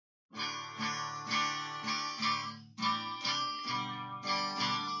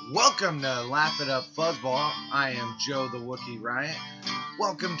Welcome to Laugh It Up Fuzzball. I am Joe the Wookiee Riot.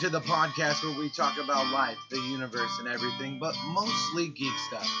 Welcome to the podcast where we talk about life, the universe, and everything, but mostly geek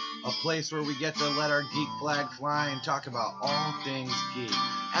stuff. A place where we get to let our geek flag fly and talk about all things geek.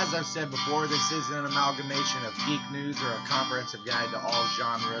 As I've said before, this isn't an amalgamation of geek news or a comprehensive guide to all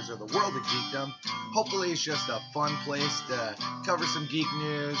genres or the world of geekdom. Hopefully it's just a fun place to cover some geek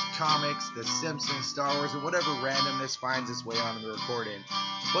news, comics, The Simpsons, Star Wars, and whatever randomness finds its way onto the recording.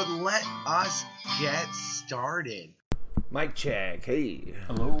 But let us get started. Mic check. Hey.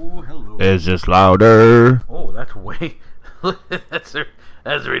 Hello. Is this louder? Oh, that's way.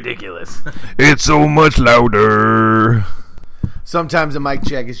 that's ridiculous. It's so much louder. Sometimes a mic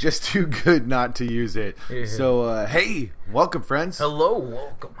check is just too good not to use it. Yeah. So, hey, welcome, friends. Hello,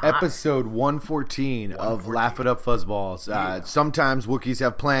 welcome. Episode 114 of Laugh It Up Fuzzballs. Sometimes Wookiees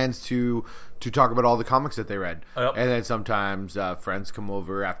have plans to talk about all the comics that they read. Yep. And then sometimes friends come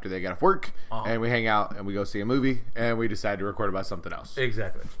over after they get off work, and we hang out, and we go see a movie, and we decide to record about something else.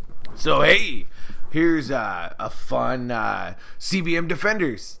 Exactly. So, hey, here's a fun CBM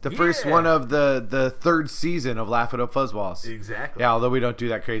Defenders. The first one of the third season of Laugh It Up Fuzzballs. Exactly. Yeah, although we don't do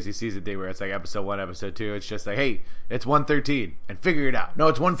that crazy season thing where it's like episode 1, episode 2. It's just like, hey, it's 113, and figure it out. No,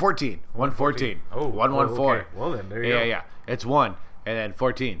 it's 114. 114. Oh, 114. okay. Well, then, there you go. Yeah. It's 1, and then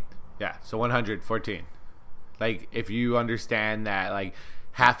 14. Yeah, so 114. Like, if you understand that, like,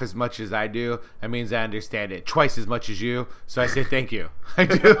 half as much as I do, that means I understand it twice as much as you. So I say thank you. I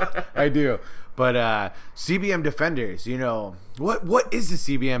do. But CBM Defenders, you know, what is the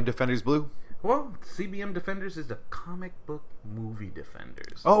CBM Defenders, Blue? Well, CBM Defenders is the comic book movie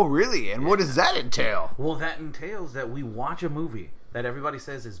Defenders. Oh, really? And what does that entail? Well, that entails that we watch a movie that everybody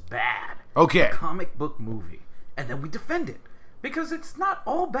says is bad. Okay. A comic book movie. And then we defend it. Because it's not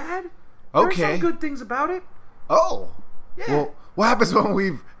all bad. Okay. There's some good things about it. Oh. Yeah. Well, what happens when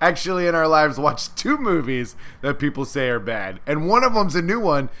we've actually in our lives watched 2 movies that people say are bad, and one of them's a new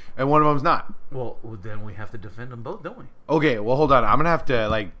one, and one of them's not? Well, then we have to defend them both, don't we? Okay, well, hold on. I'm going to have to,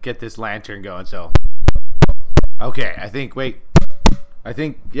 like, get this lantern going, so. Okay, wait.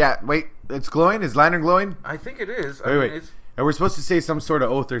 It's glowing? Is lantern glowing? I think it is. Wait. And we're supposed to say some sort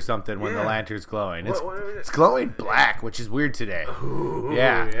of oath or something when the lantern's glowing. It's glowing black, which is weird today. Ooh,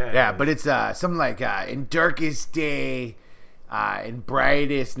 Yeah. But it's something like in darkest day, in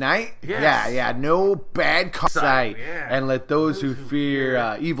brightest night. Yes. Yeah. No bad sight. Yeah. And let those who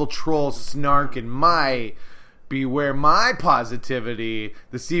fear evil trolls snark and might beware my positivity,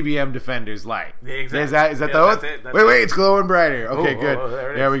 the CBM Defenders light. Yeah, exactly. Is that the oath? Wait, it's glowing brighter. Okay, good.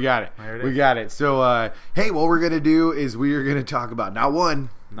 There it Yeah, is. we got it. There it We is. got it. So, hey, what we're going to do is we are going to talk about not one,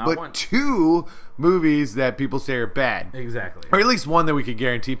 but 2 movies that people say are bad. Exactly. Or at least one that we could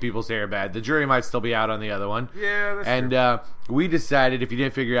guarantee people say are bad. The jury might still be out on the other one. Yeah, that's true. We decided, if you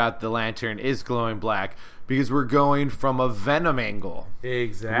didn't figure out, the lantern is glowing black because we're going from a Venom angle.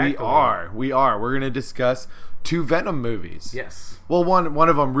 Exactly. We are. We're going to discuss 2 Venom movies. Yes. Well, one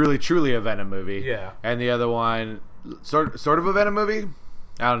of them really truly a Venom movie. Yeah. And the other one sort of a Venom movie?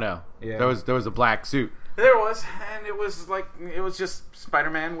 I don't know. Yeah. There was a black suit. There was, and it was just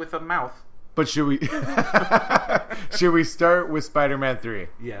Spider-Man with a mouth. But should we start with Spider-Man 3?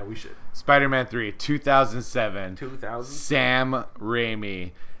 Yeah, we should. Spider-Man 3, 2007. 2000. Sam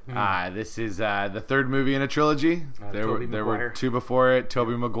Raimi. This is the 3rd movie in a trilogy. There were 2 before it.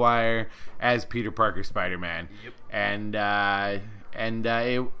 Tobey Maguire as Peter Parker Spider-Man. Yep. And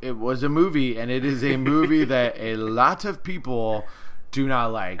it was a movie, and it is a movie that a lot of people do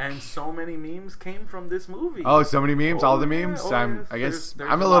not like. And so many memes came from this movie. Oh, so many memes? All the yeah. memes? Yes. I guess There's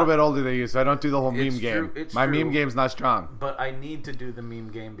I'm a little bit older than you, so I don't do the whole meme game. It's My true. meme game's not strong. But I need to do the meme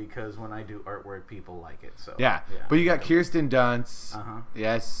game because when I do artwork, people like it. So Yeah. But you got Kirsten Dunst. Uh-huh.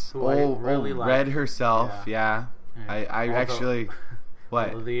 Yes. Who I really like. Red herself. Yeah. Yeah. I actually...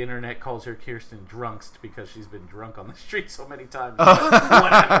 What? Although the internet calls her Kirsten Drunkst because she's been drunk on the street so many times.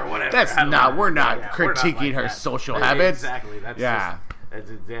 whatever. We're not critiquing we're not like her that. social habits. Exactly. Yeah.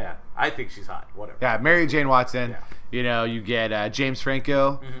 I think she's hot. Whatever. Yeah, Mary Jane Watson. Yeah. You know, you get James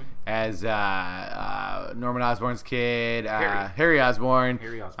Franco Mm-hmm. as Norman Osborn's kid, Harry. Harry Osborn,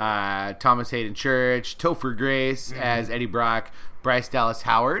 Osborn. Thomas Hayden Church, Topher Grace as Eddie Brock, Bryce Dallas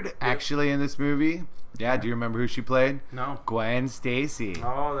Howard actually in this movie. Yeah, do you remember who she played? No. Gwen Stacy.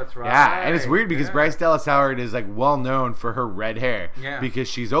 Oh, that's right. Yeah, and it's weird because Yeah. Bryce Dallas Howard is like well known for her red hair. Yeah. Because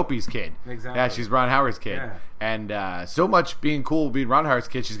she's Opie's kid. Exactly. Yeah, she's Ron Howard's kid. Yeah. And so much being cool being Ron Howard's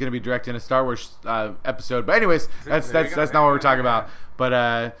kid, she's going to be directing a Star Wars episode. But anyways, that's not what we're talking about.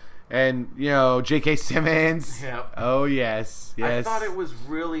 But and you know J.K. Simmons. Yep. Oh yes. I thought it was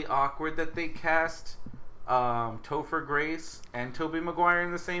really awkward that they cast Topher Grace and Tobey Maguire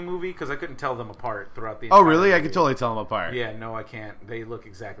in the same movie because I couldn't tell them apart throughout the Oh, entire really? movie. I could totally tell them apart. Yeah, no, I can't. They look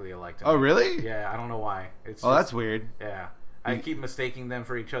exactly alike to me. Oh, really? Yeah, I don't know why. It's Oh, just, that's weird. Yeah. I keep mistaking them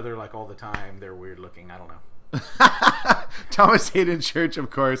for each other like all the time. They're weird looking. I don't know. Thomas Hayden Church, of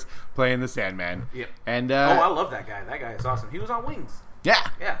course, playing the Sandman. Yeah. And I love that guy. That guy is awesome. He was on Wings. Yeah.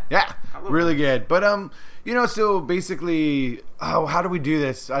 Really good. But so basically, how do we do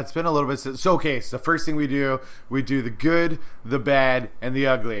this? It's been a little bit. So the first thing we do the good, the bad, and the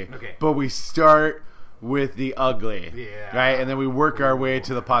ugly. Okay. But we start with the ugly. Yeah. Right, and then we work our way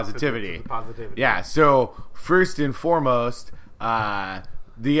to the positivity. To the positivity. Yeah. So first and foremost,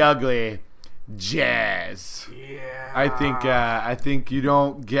 the ugly. Jazz. Yeah. I think you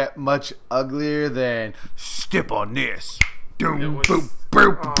don't get much uglier than step on this. Boom, was- boom,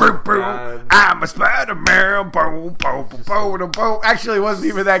 boom, boom, boom. God. I'm a Spider-Man. Boom, boom, boom, boom, boom. Actually, it wasn't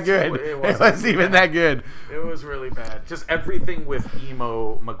even that good. It It wasn't even that good. It was really bad. Just everything with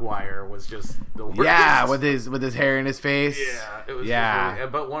emo Maguire was just the worst. Yeah, with his hair in his face. Yeah, it was. Yeah. Really,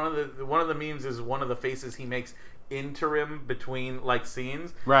 but one of the memes is one of the faces he makes interim between like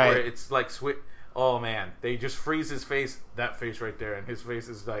scenes, Right. Where it's like oh man, they just freeze his face. That face right there, and his face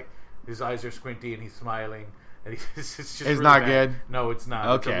is like his eyes are squinty and he's smiling. And it's just really not bad. good? No, it's not.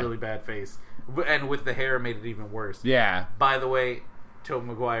 Okay. It's a really bad face, and with the hair, made it even worse. Yeah. By the way, Tobey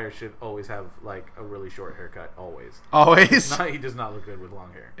Maguire should always have like a really short haircut. Always. Always. He does not look good with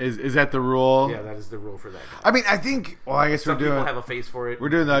long hair. Is that the rule? Yeah, that is the rule for that guy. I mean, I think. Well, I guess Some we're doing. people have a face for it. We're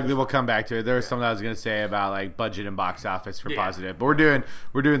doing the ugly. We'll come back to it. There was something I was going to say about like budget and box office for Yeah. positive, but we're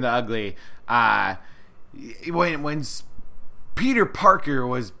doing the ugly. When Peter Parker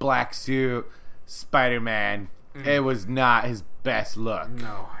was black suit Spider-Man, it was not his best look,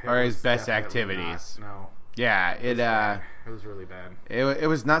 No, it or his was best definitely activities. not. No, Yeah, it was really bad. it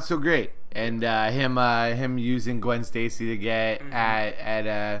was not so great, and him using Gwen Stacy to get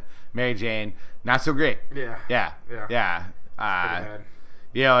at Mary Jane, not so great. Yeah, Yeah. pretty bad.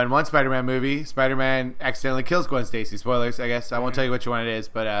 In one Spider-Man movie, Spider-Man accidentally kills Gwen Stacy. Spoilers, I guess. I won't tell you which one it is,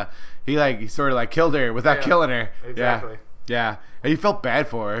 but he sort of killed her without Yeah, killing her. exactly. Yeah. And you felt bad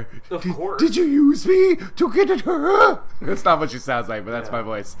for her. Of course. Did you use me to get at her? That's not what she sounds like, but that's Yeah. my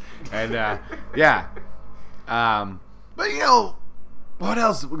voice. And but what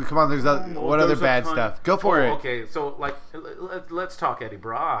else? Come on, there's what other There's a bad ton- stuff? Go for it. Okay, so like, let's talk Eddie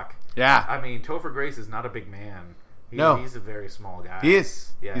Brock. Yeah. I mean, Topher Grace is not a big man. No. He's a very small guy. He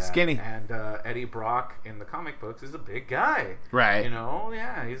is. Yeah, He's skinny. And Eddie Brock in the comic books is a big guy. Right.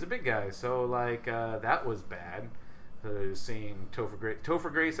 Yeah, he's a big guy. So like that was bad. Seeing Topher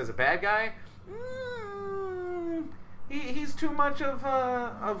Grace as a bad guy. He's too much of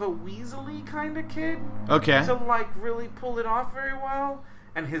a Weasley kind of kid. Okay. To like really pull it off very well.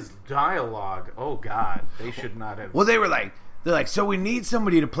 And his dialogue, oh god, they should not have. Well, they're like, so we need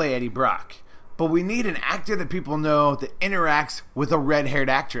somebody to play Eddie Brock, but we need an actor that people know that interacts with a red-haired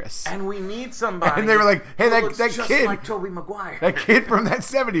actress. And we need somebody. And they were like, hey, who that looks just kid, like Tobey Maguire. that kid from that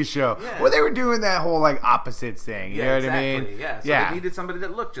 '70s show. Yeah. Well, they were doing that whole like opposites thing. You know what exactly. I mean? Yeah. So they needed somebody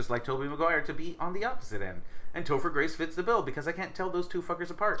that looked just like Tobey Maguire to be on the opposite end. And Topher Grace fits the bill because I can't tell those two fuckers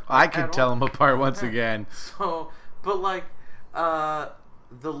apart. I can at tell all. them apart once again. So, but like,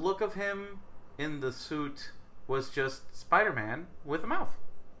 the look of him in the suit was just Spider-Man with a mouth.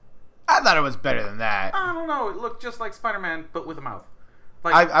 I thought it was better than that. I don't know. It looked just like Spider-Man, but with a mouth.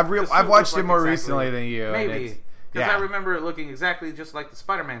 Like, I've the suit watched looked it more exactly- recently than you. and Maybe. it's- Because yeah. I remember it looking exactly just like the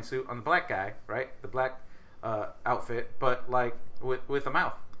Spider-Man suit on the black guy, right? The black outfit, but like with a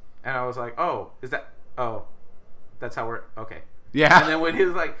mouth. And I was like, oh, that's how we're, okay. Yeah. And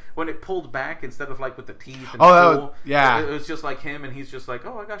then when it pulled back instead of like with the teeth and Oh, cool, yeah. it was just like him, and he's just like,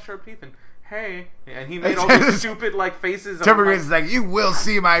 oh, I got sharp teeth, and hey, and he made all these stupid like faces. and I'm Topher like, Grace is like, you will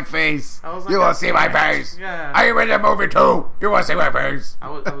see my face. I was like, You will "God see my damn it." face. Yeah. I am in the movie too. You will see my face. I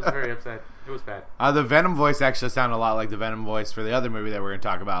was very upset. It was bad. The Venom voice actually sounded a lot like the Venom voice for the other movie that we're going to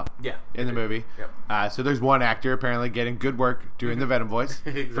talk about. Yeah. In the movie. Yep. So there's one actor apparently getting good work doing the Venom voice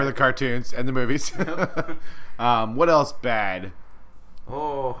for the Exactly. cartoons and the movies. What else bad?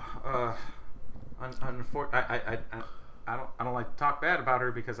 Oh, unfortunately, I don't like to talk bad about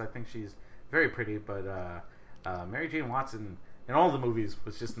her because I think she's very pretty, but Mary Jane Watson in all the movies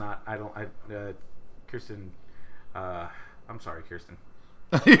was just not. Kirsten. I'm sorry, Kirsten.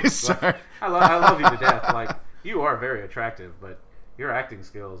 Sorry. I love you to death. Like, you are very attractive, but your acting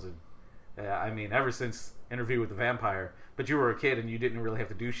skills and I mean, ever since Interview with the Vampire, but you were a kid and you didn't really have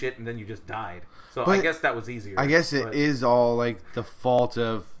to do shit, and then you just died. So I But guess that was easier. I guess it is all like the fault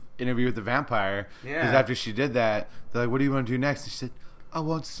of Interview with the Vampire. Yeah. Because after she did that, they're like, "What do you want to do next?" And she said, "I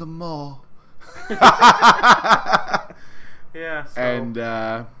want some more." Yeah. So And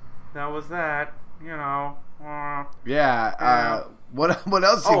that was that. what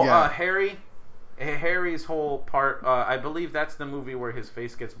else you got? Harry's whole part. I believe that's the movie where his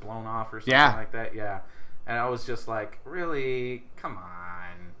face gets blown off or something like that. Yeah. And I was just like, really? Come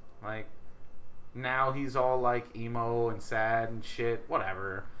on. Like, now he's all like emo and sad and shit.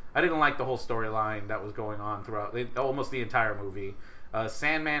 Whatever. I didn't like the whole storyline that was going on throughout almost the entire movie.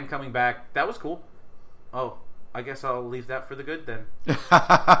 Sandman coming back, that was cool. Oh, I guess I'll leave that for the good then.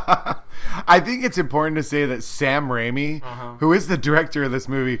 I think it's important to say that Sam Raimi, who is the director of this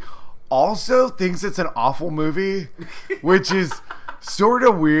movie, also thinks it's an awful movie, which is sort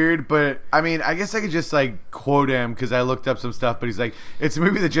of weird, but I mean, I guess I could just like quote him because I looked up some stuff, but he's like, it's a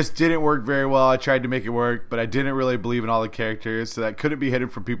movie that just didn't work very well. I tried to make it work, but I didn't really believe in all the characters, so that couldn't be hidden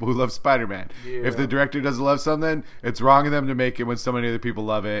from people who love Spider-Man. Yeah. If the director doesn't love something, it's wrong of them to make it when so many other people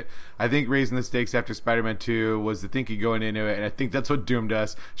love it. I think raising the stakes after Spider-Man 2 was the thinking going into it, and I think that's what doomed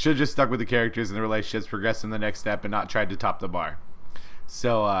us. Should have just stuck with the characters and the relationships, progressed in the next step, and not tried to top the bar.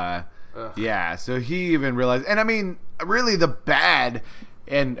 So, yeah, so he even realized, and I mean, really the bad,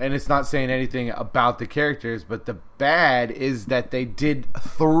 and it's not saying anything about the characters, but the bad is that they did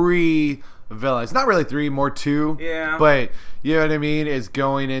 3 villains. Not really 3, more 2. Yeah. But, you know what I mean, is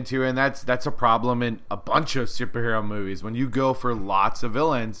going into, and that's a problem in a bunch of superhero movies. When you go for lots of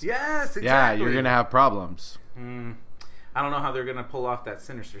villains, yes, exactly. Yeah, you're going to have problems. I don't know how they're going to pull off that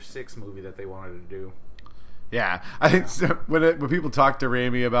Sinister Six movie that they wanted to do. Yeah, I think so, when people talk to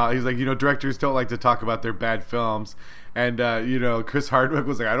Raimi about, he's like, directors don't like to talk about their bad films, and Chris Hardwick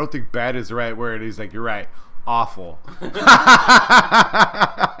was like, I don't think bad is the right word. He's like, you're right, awful.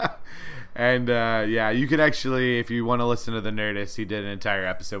 And yeah, you can actually, if you want to listen to the Nerdist, he did an entire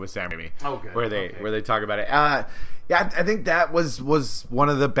episode with Sam Raimi, where they talk about it. Yeah, I think that was one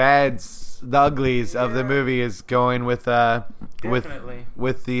of the bads, the uglies of the movie, is going with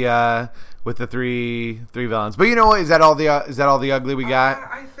with the three villains. But you know what? Is that all the ugly we got?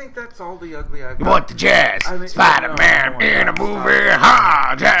 I think that's all the ugly I got. You want the jazz? Spider-Man in the movie,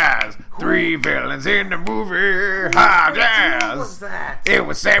 ha jazz. 3 villains in the movie, ha jazz. What was that? It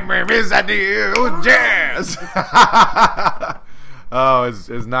was Sam Raimi's idea. It was jazz. Oh,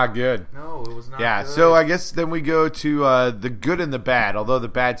 it's not good. No, it was not. Yeah, good. So I guess then we go to the good and the bad. Although the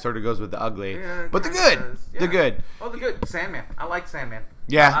bad sort of goes with the ugly, but the good, the good. Oh, the good. Sandman. I like Sandman.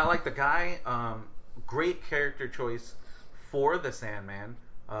 Yeah, I like the guy. Great character choice for the Sandman.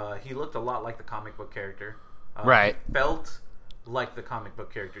 He looked a lot like the comic book character. Right. He felt like the comic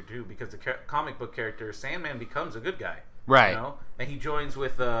book character too, because the comic book character Sandman becomes a good guy. Right. And he joins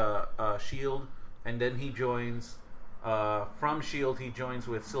with Shield, and then he joins. From S.H.I.E.L.D. he joins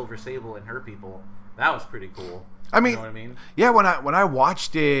with Silver Sable and her people. That was pretty cool. I mean, you know what I mean? Yeah, when I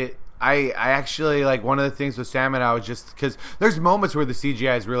watched it, I actually, like, one of the things with Salmon, I was just, because there's moments where the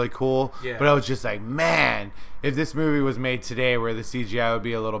CGI is really cool, but I was just like, man, if this movie was made today where the CGI would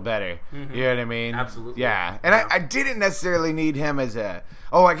be a little better. Mm-hmm. You know what I mean? Absolutely. Yeah. And I didn't necessarily need him as a...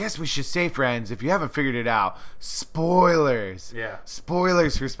 Oh, I guess we should say, friends, if you haven't figured it out, spoilers. Yeah.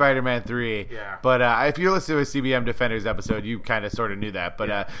 Spoilers for Spider-Man 3. Yeah. But if you're listening to a CBM Defenders episode, you kind of sort of knew that.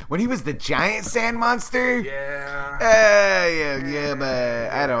 But when he was the giant sand monster... Yeah.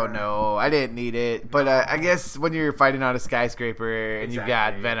 But I don't know. I didn't need it. But I guess when you're fighting on a skyscraper and you've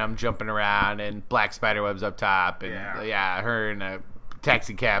got Venom jumping around and Black Spiderweb's up top and her in a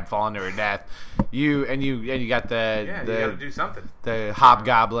taxi cab falling to her death, you got the you gotta do something. The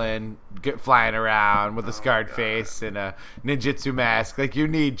hobgoblin flying around with a scarred face and a ninjutsu mask. Like, you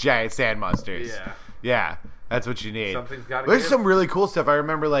need giant sand monsters. Yeah, that's what you need. Something's gotta There's give. some really cool stuff. I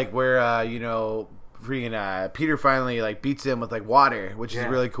remember, like, where freaking Peter finally, like, beats him with, like, water, which is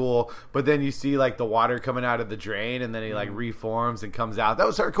really cool. But then you see, like, the water coming out of the drain, and then he like reforms and comes out. That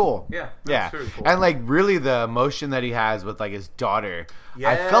was sort of cool. That's really cool. And, like, really the emotion that he has with, like, his daughter.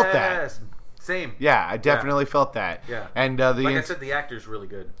 I felt that. Same. Yeah, I definitely felt that. Yeah. And like I said, the actor's really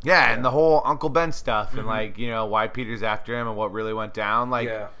good. Yeah, and the whole Uncle Ben stuff, and like, why Peter's after him and what really went down. Like,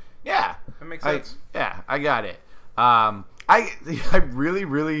 yeah, that makes sense. I got it. I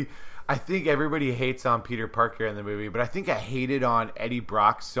really. I think everybody hates on Peter Parker in the movie, but I think I hated on Eddie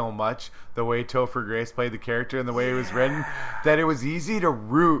Brock so much, the way Topher Grace played the character and the way it was written, that it was easy to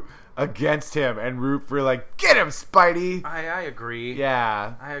root against him and root for, like, get him, Spidey. I agree.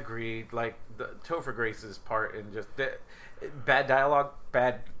 Yeah. I agree. Like, Topher Grace's part and just bad dialogue,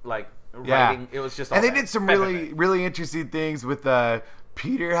 bad, like, writing. It was just all and they did some really interesting things with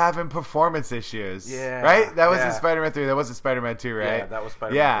Peter having performance issues. Yeah. Right? That was Yeah. in Spider-Man 3. That wasn't Spider-Man 2, right? Yeah, that was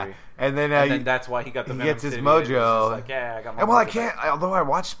Spider-Man Yeah. 3. And then, that's why he got the he Venom gets his City. It was just mojo. like, yeah, I got my And well, I mojo can't. back. Although I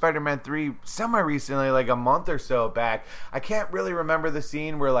watched Spider-Man 3 semi-recently, like a month or so back, I can't really remember the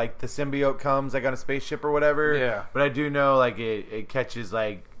scene where like the symbiote comes like on a spaceship or whatever. Yeah. But I do know like it catches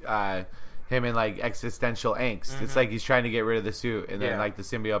like him in like existential angst. It's like he's trying to get rid of the suit, and then like the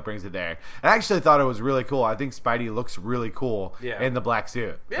symbiote brings it there. And I actually thought it was really cool. I think Spidey looks really cool in the black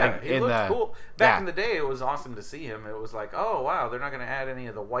suit. Yeah, like, he looked cool. Back in the day, it was awesome to see him. It was like, oh, wow, they're not going to add any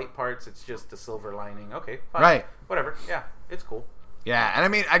of the white parts. It's just the silver lining. Okay, fine. Right. Whatever. Yeah, it's cool. Yeah, and I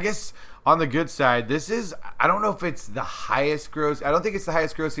mean, I guess on the good side, this is, I don't know if it's the highest gross, I don't think it's the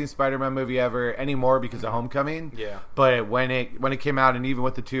highest grossing Spider-Man movie ever anymore because of Homecoming. Yeah. But when it came out, and even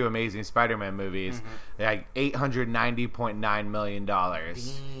with the two Amazing Spider-Man movies, like $890.9 million.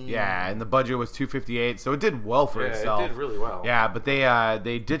 Yeah, and the budget was $258, so it did well for itself. It did really well. Yeah, but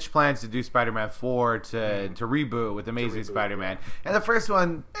they ditched plans to do Spider-Man 4 to reboot with Amazing Spider-Man. And the first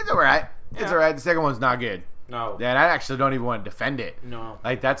one, it's alright. It's alright. The second one's not good. No. And I actually don't even want to defend it. No.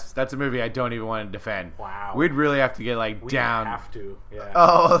 Like, that's a movie I don't even want to defend. Wow. We'd really have to get, like, We down. have to. Yeah.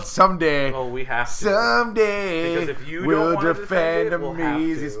 Oh, someday. Oh, we have to. Someday. Because if you we'll don't want to defend defend it, we'll have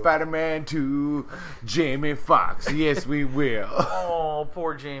Amazing to. Spider-Man 2, Jamie Foxx. Yes, we will. Oh,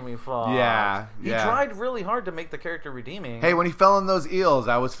 poor Jamie Foxx. Yeah, He yeah. tried really hard to make the character redeeming. Hey, when he fell in those eels,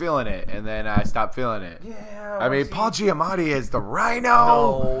 I was feeling it, and then I stopped feeling it. Yeah. I mean, was he- Paul Giamatti is the Rhino.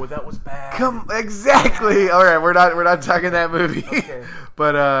 No, that was bad. Come, exactly. All right, we're not talking that movie. Okay.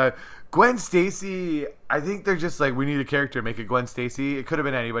 But Gwen Stacy, I think they're just like, we need a character, make it Gwen Stacy. It could have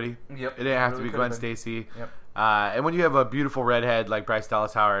been anybody. Yep. It didn't have to Really be could Gwen have been. Stacy. Yep. And when you have a beautiful redhead like Bryce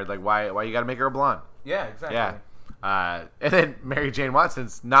Dallas Howard, like why you got to make her a blonde? Yeah, exactly. Yeah. And then Mary Jane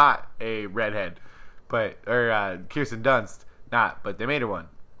Watson's not a redhead, or Kirsten Dunst, but they made her one.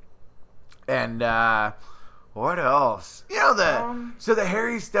 And what else? You know, so the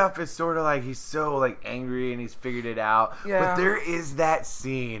Harry stuff is sort of like he's so like angry and he's figured it out. Yeah. But there is that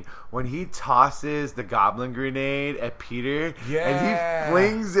scene when he tosses the goblin grenade at Peter and he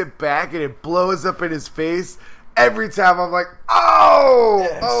flings it back and it blows up in his face. Every time I'm like,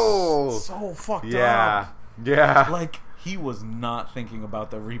 oh, So fucked yeah, up. yeah. Like, he was not thinking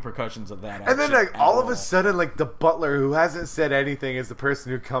about the repercussions of that. And then, action like, at all of a sudden, like, the butler who hasn't said anything is the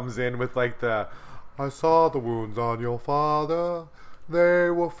person who comes in with, like, I saw the wounds on your father. They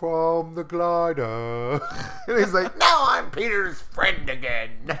were from the glider. And he's like, no, I'm Peter's friend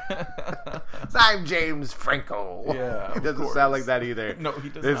again. I'm James Franco. Yeah, He of doesn't course. sound like that either. No, he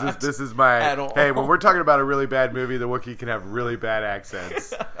does this not. This is my... At all. Hey, when we're talking about a really bad movie, the Wookiee can have really bad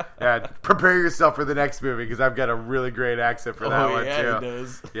accents. Yeah, prepare yourself for the next movie, because I've got a really great accent for that one, yeah, too. he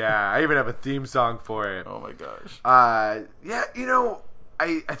does. Yeah, I even have a theme song for it. Oh my gosh. Yeah, you know,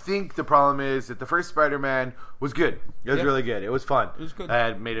 I think the problem is that the first Spider-Man was good. It was Yeah. really good. It was fun. It was good. I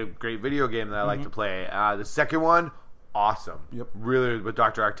had made a great video game that I like to play. The second one, awesome. Yep. Really, with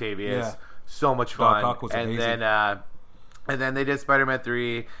Dr. Octavius. Yeah. So much fun. Doc Ock was and amazing. then they did Spider-Man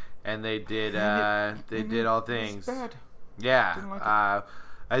 3, and they did did all things. It's bad. Yeah. Didn't like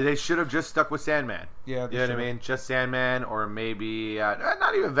They should have just stuck with Sandman. Yeah, they You know what I should've. mean? Just Sandman, or maybe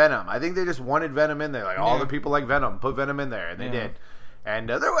not even Venom. I think they just wanted Venom in there. Like, all Yeah. the people like Venom. Put Venom in there, and they Yeah. did. And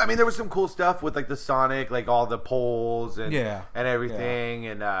there was some cool stuff with like the Sonic, like all the poles and Yeah. and everything.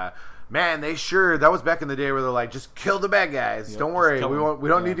 And man, that was back in the day where they're like, just kill the bad guys. Yep, Don't just worry, kill we them. won't. We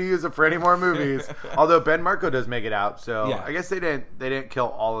don't Yeah. need to use it for any more movies. Although Ben Marco does make it out, so Yeah. I guess they didn't kill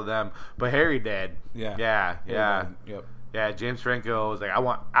all of them, but Harry did. Yeah. Yeah. Yep. Yeah, James Franco was like, I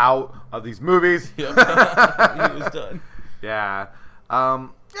want out of these movies. Yep. He was done. Yeah. And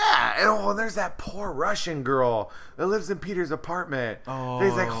there's that poor Russian girl that lives in Peter's apartment. Oh.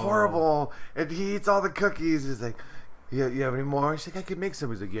 He's like horrible, and he eats all the cookies. He's like, you have any more? She's like, I could make some.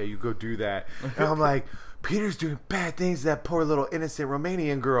 He's like, yeah, you go do that. And I'm like, Peter's doing bad things to that poor little innocent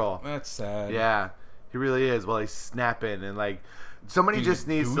Romanian girl. That's sad. Yeah, he really is. While he's snapping and like, somebody Being a just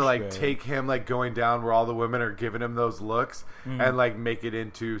needs to like douchebag. take him like going down where all the women are giving him those looks and like make it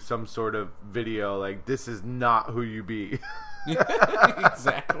into some sort of video. Like, this is not who you be.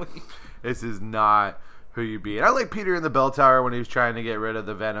 Exactly. This is not who you be. And I like Peter in the bell tower when he was trying to get rid of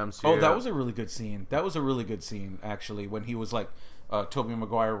the Venom suit. Oh, that was a really good scene. That was a really good scene, actually, when he was like, Tobey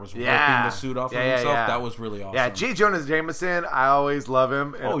Maguire was ripping the suit off of himself. yeah. That was really awesome. Yeah, J. Jonah Jameson, I always love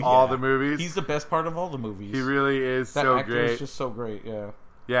him in all the movies. He's the best part of all the movies. He really is that so actor great. is just so great, yeah.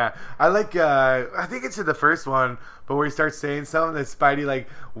 Yeah, I like. I think it's in the first one, but where he starts saying something, that Spidey like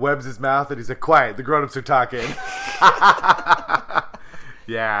webs his mouth, and he's like, "Quiet, the grown-ups are talking."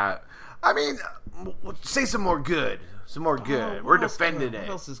 Yeah, I mean, say some more good. Some more good. We're defending it. What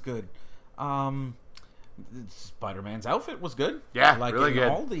else is good? Spider-Man's outfit was good. Yeah, like really in good.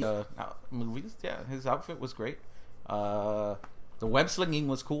 all the movies. Yeah, his outfit was great. The web slinging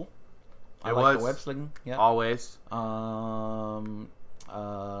was cool. I like the web slinging. Yeah, always. They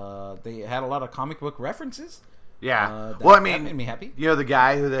had a lot of comic book references. Yeah. That made me happy. You know, the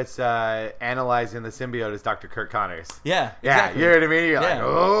guy that's analyzing the symbiote is Dr. Kirk Connors. Yeah, yeah. exactly. You know what I mean? You're like,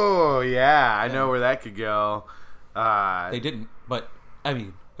 oh yeah, I know where that could go. They didn't, but I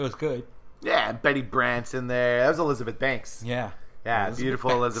mean, it was good. Yeah, Betty Brant's in there. That was Elizabeth Banks. Yeah. Yeah,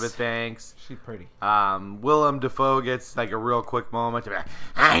 beautiful Elizabeth Banks. She's pretty. Willem Dafoe gets like a real quick moment to be like,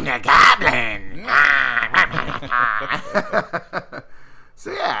 I'm the Goblin.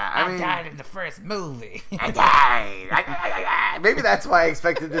 So yeah, I mean, died in the first movie. I died. Maybe that's why I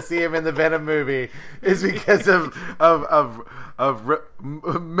expected to see him in the Venom movie, is because of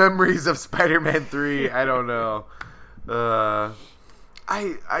memories of Spider-Man 3. I don't know.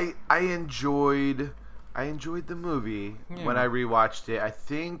 I enjoyed the movie when I rewatched it. I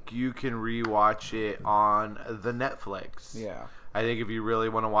think you can rewatch it on the Netflix. Yeah. I think if you really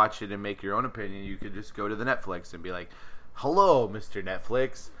want to watch it and make your own opinion, you could just go to the Netflix and be like, hello, Mr.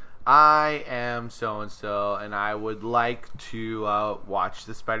 Netflix. I am so-and-so, and I would like to watch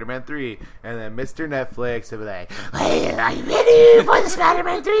the Spider-Man 3. And then Mr. Netflix would be like, hey, are you ready for the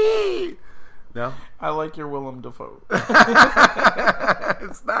Spider-Man 3? No? I like your Willem Dafoe.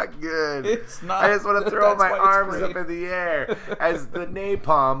 It's not good. It's not. I just want to throw my arms up in the air as the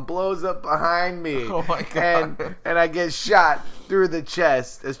napalm blows up behind me. Oh my God. And I get shot through the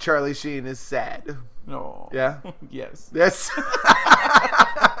chest as Charlie Sheen is sad. No. Yeah? Yes. Yes.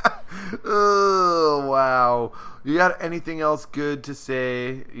 Oh, wow. You got anything else good to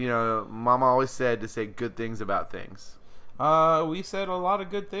say? You know, Mama always said to say good things about things. We said a lot of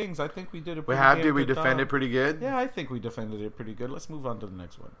good things. I think we did a pretty Did we defend it pretty good? Yeah, I think we defended it pretty good. Let's move on to the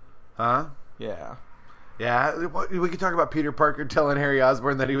next one. Huh? Yeah. Yeah, we could talk about Peter Parker telling Harry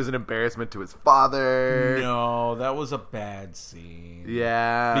Osborn that he was an embarrassment to his father. No, that was a bad scene.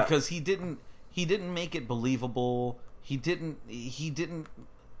 Yeah. Because he didn't make it believable. He didn't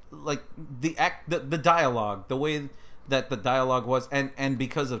like the dialogue, the way that the dialogue was, and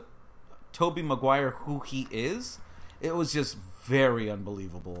because of Tobey Maguire, who he is, it was just very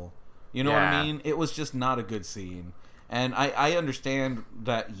unbelievable. You know what I mean? It was just not a good scene. And I understand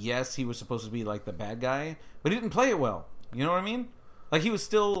that, yes, he was supposed to be like the bad guy, but he didn't play it well. You know what I mean? Like, he was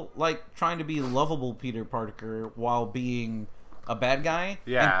still like trying to be lovable Peter Parker while being a bad guy.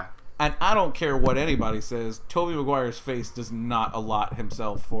 Yeah. And I don't care what anybody says, Tobey Maguire's face does not allot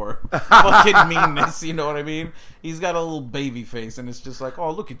himself for fucking meanness, you know what I mean? He's got a little baby face, and it's just like,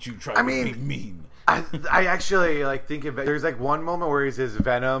 oh, look at you trying to be mean. I actually like think of it. There's like one moment where he says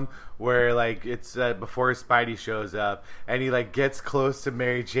Venom, where like it's before Spidey shows up, and he like gets close to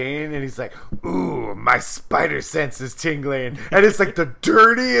Mary Jane, and he's like, "Ooh, my spider sense is tingling," and it's like the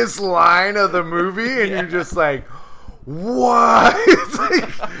dirtiest line of the movie, and you're just like, what? It's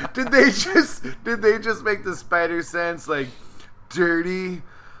like, did they just make the spider sense like dirty?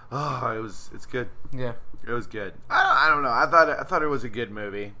 Oh, it's good. Yeah. It was good. I don't know. I thought it was a good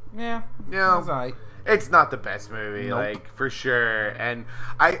movie. Yeah. You know, it was alright. It's not the best movie, Nope. like for sure. And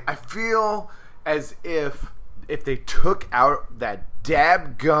I feel as if they took out that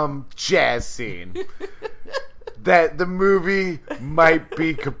dabgum jazz scene, that the movie might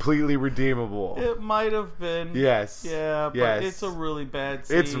be completely redeemable. It might have been. Yes. Yeah, but yes. it's a really bad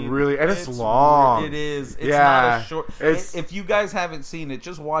scene. It's really, and it's long. It is. It's Yeah. not a short. It's- If you guys haven't seen it,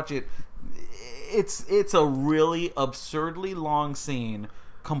 just watch it. It's a really absurdly long scene,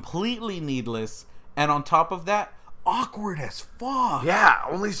 completely needless, and on top of that, awkward as fuck. Yeah,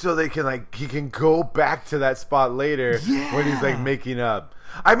 only so he can go back to that spot later when he's like making up.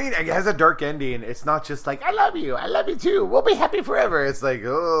 I mean, it has a dark ending. It's not just like, I love you too, we'll be happy forever. It's like,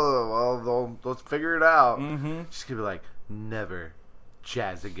 oh, well, let's figure it out. Mm-hmm. She's gonna be like, never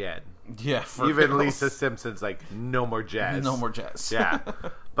jazz again. Yeah, even reals. Lisa Simpson's like, no more jazz. No more jazz. Yeah,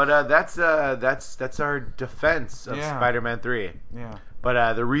 but that's our defense of Spider-Man 3. Yeah.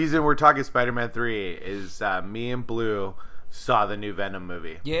 But the reason we're talking Spider-Man 3 is me and Blue saw the new Venom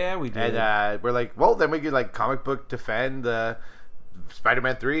movie. Yeah, we did. And we're like, well, then we could like comic book defend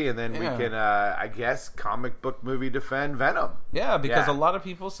Spider-Man 3, and then we can, I guess, comic book movie defend Venom. Yeah, because a lot of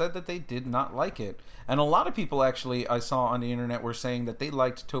people said that they did not like it. And a lot of people actually, I saw on the internet, were saying that they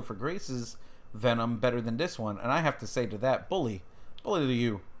liked Topher Grace's Venom better than this one. And I have to say to that, bully to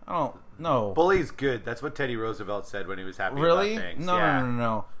you. I don't know. Bully's good. That's what Teddy Roosevelt said when he was happy Really? about things. No, yeah.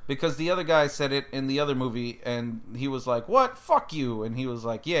 no. Because the other guy said it in the other movie, and he was like, "What? Fuck you!" And he was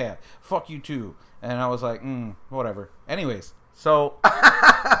like, "Yeah, fuck you too." And I was like, whatever. Anyways, so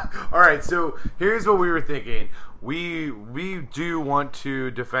all right. So here's what we were thinking. We do want to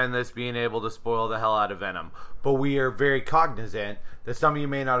defend this being able to spoil the hell out of Venom, but we are very cognizant that some of you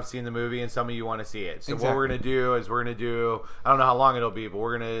may not have seen the movie and some of you want to see it. So what we're going to do is we're going to do, I don't know how long it'll be, but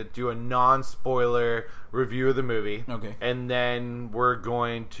we're going to do a non-spoiler review of the movie. Okay. And then we're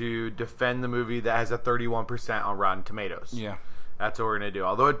going to defend the movie that has a 31% on Rotten Tomatoes. yeah, That's what we're going to do.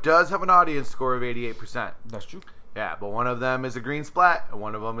 Although it does have an audience score of 88%. that's true. Yeah, but one of them is a green splat, and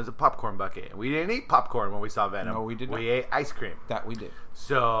one of them is a popcorn bucket. And we didn't eat popcorn when we saw Venom. No, we did not. We ate ice cream. That we did.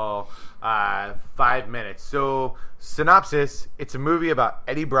 So, 5 minutes. So, synopsis, it's a movie about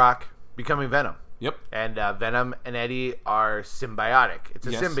Eddie Brock becoming Venom. Yep. And Venom and Eddie are symbiotic. It's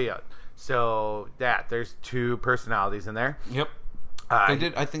a Yes. symbiote. So, there's two personalities in there. Yep. They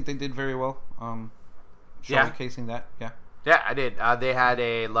did. I think they did very well. Yeah. Showcasing that. Yeah. Yeah, I did. They had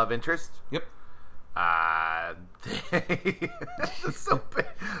a love interest. Yep. So bad.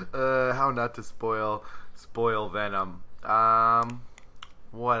 How not to spoil Venom.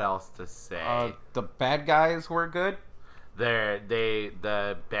 What else to say? The bad guys were good.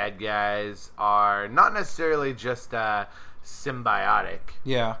 The bad guys are not necessarily just symbiotic,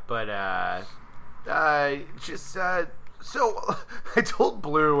 Yeah. but so I told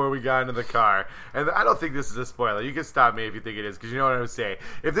Blue when we got into the car, and I don't think this is a spoiler. You can stop me if you think it is, because you know what I'm going to say.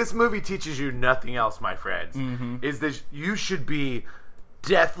 If this movie teaches you nothing else, my friends, is that you should be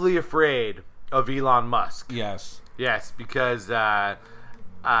deathly afraid of Elon Musk. Yes. Yes, because the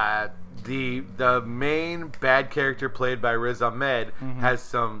main bad character played by Riz Ahmed has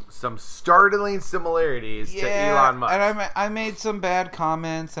some startling similarities to Elon Musk. And I made some bad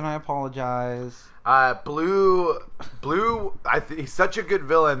comments, and I apologize. Blue, he's such a good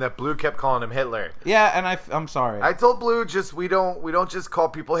villain that Blue kept calling him Hitler. Yeah, and I'm sorry. I told Blue we don't just call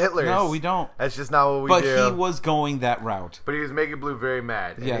people Hitlers. No, we don't. That's just not what we But do. he was going that route. But he was making Blue very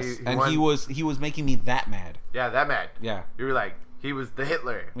mad. Yes, and he was making me that mad. Yeah, that mad. Yeah. You were like, he was the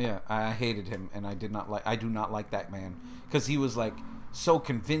Hitler. Yeah, I hated him, and I do not like that man, because he was like so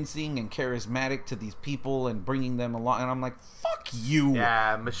convincing and charismatic to these people and bringing them along, and I'm like, fuck you.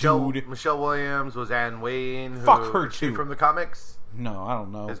 Yeah, Michelle Williams was Anne Wayne. Fuck her was she too. from the comics? No, I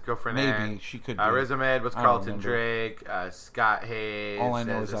don't know. His girlfriend Maybe Anne. she could be. Riz Ahmed was I don't Carlton remember. Drake. Scott Hayes All I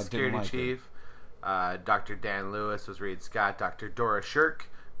know as is a I security didn't like chief. Dr. Dan Lewis was Reed Scott. Dr. Dora Shirk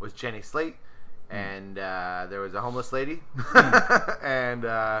was Jenny Slate. And there was a homeless lady. And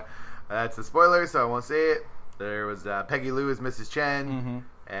that's a spoiler, so I won't say it. There was Peggy Lou as Mrs. Chen.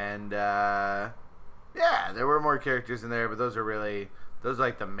 And there were more characters in there, but those are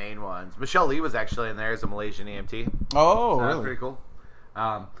like the main ones. Michelle Lee was actually in there as a Malaysian EMT. Oh, So really? that's pretty cool.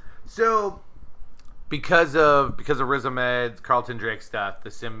 So because of Riz Ahmed's Carlton Drake stuff, the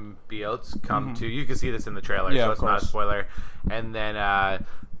symbiotes come to. You can see this in the trailer, Yeah, so of it's not a course. spoiler. And then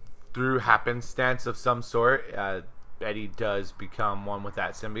through happenstance of some sort, Eddie does become one with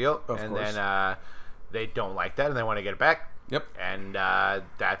that symbiote, Of and course. then they don't like that, and they want to get it back. Yep. And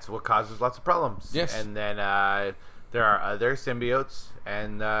that's what causes lots of problems. Yes. And then there are other symbiotes,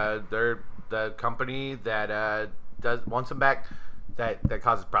 and they're the company that wants them back that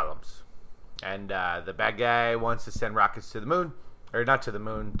causes problems. And the bad guy wants to send rockets to the moon, or not to the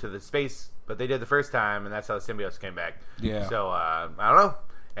moon, to the space, but they did the first time, and that's how the symbiotes came back. Yeah. So I don't know.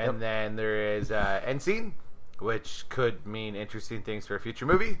 And Yep. then there is end scene, which could mean interesting things for a future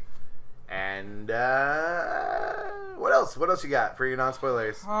movie. And what else? What else you got for your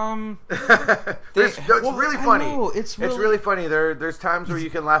non-spoilers? It's really I funny. know, it's really- really funny. There's times where you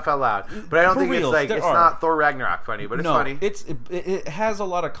can laugh out loud, but I don't For think reals, it's there are. not Thor Ragnarok funny, but it's funny. It has a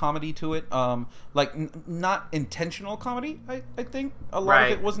lot of comedy to it. Not intentional comedy. I think a lot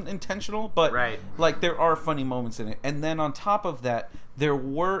Right. of it wasn't intentional, but Right. like there are funny moments in it. And then on top of that, there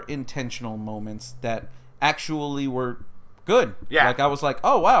were intentional moments that actually were good. Yeah. Like I was like,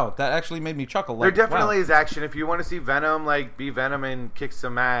 oh wow, that actually made me chuckle. There Like, definitely wow. is action. If you want to see Venom, be Venom and kick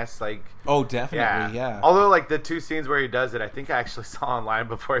some ass, Oh, definitely, yeah. Although, the two scenes where he does it, I think I actually saw online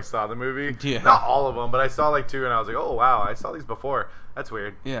before I saw the movie. Yeah. Not all of them, but I saw two, and I was like, oh wow, I saw these before. That's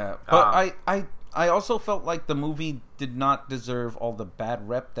weird. Yeah, but I also felt like the movie did not deserve all the bad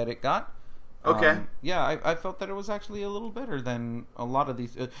rep that it got. Okay. I felt that it was actually a little better than a lot of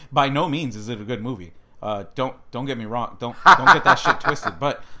these. By no means is it a good movie. Don't get me wrong. Don't get that shit twisted.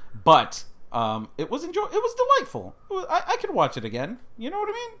 But It was It was delightful. I could watch it again. You know what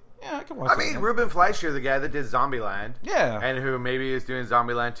I mean? Yeah, I could watch it again. Ruben Fleischer, the guy that did Zombieland. Yeah. And who maybe is doing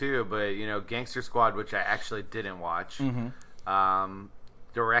Zombieland too, but, Gangster Squad, which I actually didn't watch. Mm-hmm.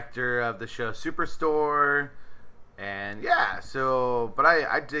 Director of the show Superstore. And, but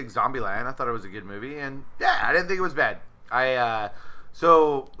I dig Zombieland. I thought it was a good movie. And, I didn't think it was bad.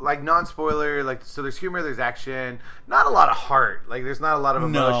 Non-spoiler, so there's humor, there's action, not a lot of heart. There's not a lot of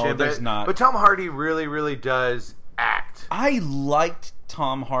emotion. No, there's not. But Tom Hardy really, really does act. I liked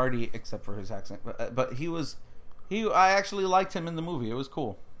Tom Hardy, except for his accent, but I actually liked him in the movie. It was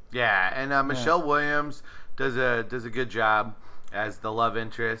cool. Yeah, and Michelle Williams does a good job as the love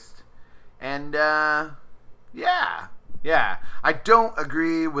interest. And, yeah. I don't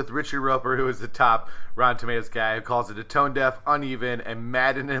agree with Richard Roper, who is the top Rotten Tomatoes guy, who calls it a tone-deaf, uneven, and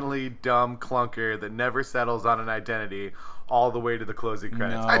maddeningly dumb clunker that never settles on an identity all the way to the closing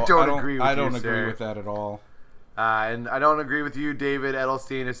credits. No, I don't agree with you, I don't sir. agree with that at all. And I don't agree with you, David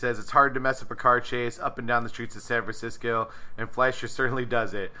Edelstein, who says it's hard to mess up a car chase up and down the streets of San Francisco, and Fleischer certainly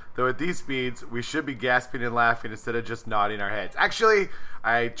does it. Though at these speeds, we should be gasping and laughing instead of just nodding our heads. Actually,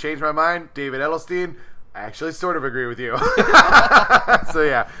 I changed my mind. David Edelstein, I actually sort of agree with you. So,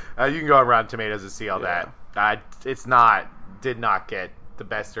 you can go on Rotten Tomatoes and see all that. Did not get the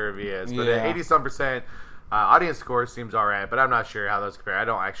best reviews. But 80-some%. Audience score seems all right, but I'm not sure how those compare. I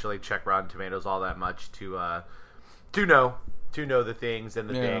don't actually check Rotten Tomatoes all that much to know the things and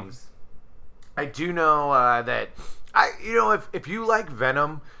the things. I do know that if you like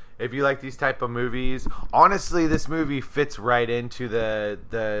Venom, if you like these type of movies, honestly, this movie fits right into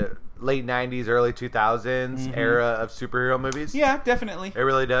the late 90s, early 2000s era of superhero movies. Yeah, definitely. It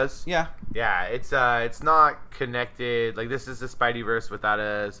really does. Yeah. Yeah, it's not connected. This is the Spideyverse without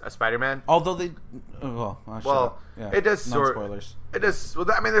a Spider-Man. Although it does non-spoilers. It does. Well,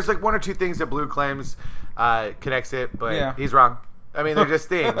 there's one or two things that Blue claims connects it, but he's wrong. They're just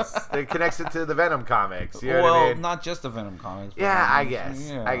things. It connects it to the Venom comics. You know what I mean? Not just the Venom comics. Yeah, I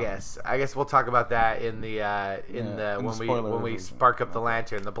guess we'll talk about that in the when we spark up the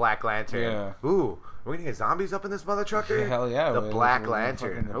lantern, the Black Lantern. Yeah. Ooh, we're gonna get zombies up in this mother trucker. Hell yeah, the Black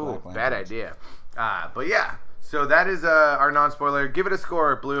Lantern. Ooh, bad idea. But yeah. So that is our non-spoiler. Give it a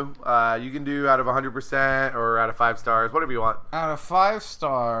score, Blue. You can do out of 100% or out of 5 stars, whatever you want. Out of 5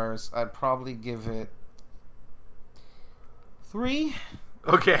 stars, I'd probably give it 3.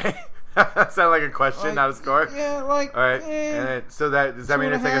 Okay. Sound like a question, not a score? Yeah, all right. So does that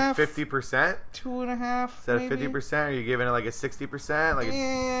mean it's like a 50%? 2.5. Is that maybe? A 50%? Or are you giving it like a 60%? Like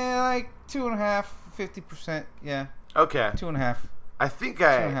 2.5, 50%. Yeah. Okay. 2.5. I think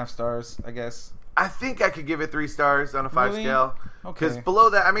 2.5 stars, I guess. I think I could give it 3 stars on a 5 scale. Okay. Because below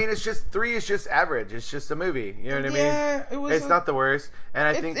that, it's just 3 is just average. It's just a movie. You know what I mean? Yeah, it's not the worst. And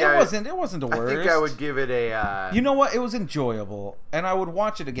I think it wasn't the worst. I think I would give it a. You know what? It was enjoyable, and I would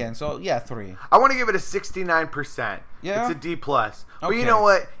watch it again. So 3. I want to give it a 69%. Yeah, it's a D+. But you know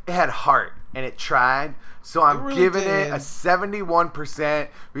what? It had heart and it tried. So I'm giving it a 71%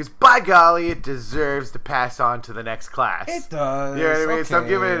 because, by golly, it deserves to pass on to the next class. It does. You know what I mean? Okay. So I'm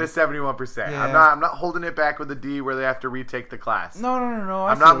giving it a 71%. Yeah. I'm not holding it back with a D where they have to retake the class. No.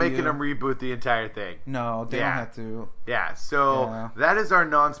 I'm not making them reboot the entire thing. No, they don't have to. Yeah. So that is our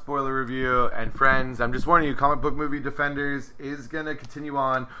non-spoiler review. And friends, I'm just warning you, Comic Book Movie Defenders is going to continue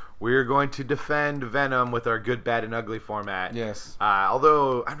on. We're going to defend Venom with our good, bad, and ugly format. Yes.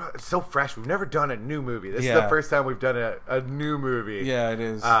 Although it's so fresh, we've never done a new movie. This is the first time we've done a new movie. Yeah, it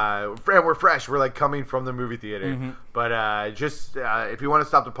is. And we're fresh. We're coming from the movie theater. Mm-hmm. But if you want to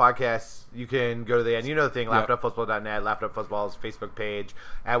stop the podcast, you can go to the end. You know the thing, laughitupfuzzball.net, Laugh It Up Fuzzballs Facebook page,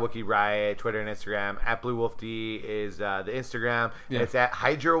 at Wookie Riot, Twitter and Instagram. At Blue Wolf D is the Instagram. Yeah. And it's at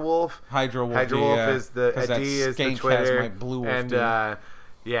Hydro Wolf. Hydro Wolf is the D is the Twitter. Has my Blue Wolf and D.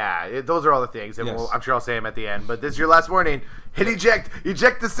 Those are all the things, and I'm sure I'll say them at the end. But this is your last warning. Hit eject the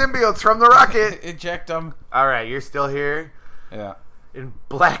symbiotes from the rocket. Eject them. All right, you're still here. Yeah. In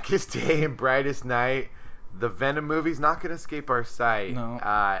blackest day and brightest night, the Venom movie's not going to escape our sight. No.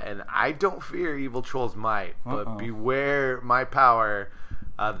 And I don't fear evil trolls might, but beware my power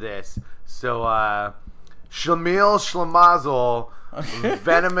of this. So, Shlemiel Schlemazel,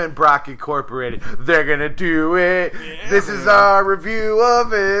 Venom and Brock Incorporated, they're gonna do it. Yeah, this is our review of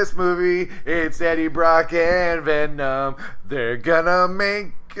this movie. It's Eddie Brock and Venom. They're gonna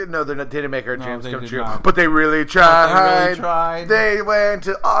make. No, they didn't make our dreams come true. Not. But they really tried. They went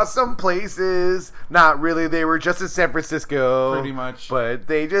to awesome places. Not really. They were just in San Francisco. Pretty much. But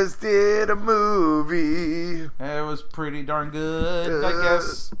they just did a movie. It was pretty darn good, I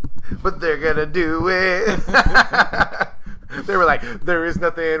guess. But they're gonna do it. They were like, there is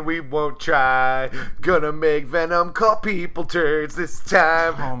nothing we won't try. Gonna make Venom call people turds this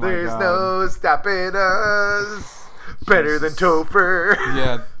time. Oh my There's God. no stopping us. Better than Topher.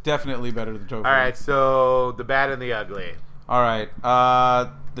 Yeah, definitely better than Topher. All right, so the bad and the ugly. All right.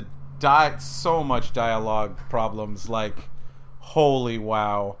 So much dialogue problems. Like, holy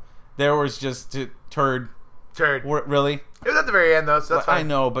wow. There was just turd. Really? It was at the very end, though, so that's fine. I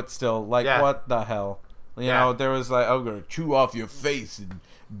know, but still, like, Yeah. what the hell? You know, there was like, I'm gonna chew off your face and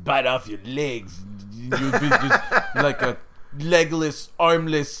bite off your legs. You'll be just like a legless,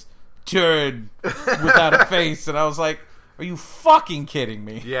 armless turd without a face. And I was like, are you fucking kidding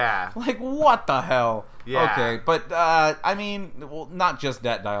me? Yeah. Like, what the hell? Yeah. Okay, but, I mean, well, not just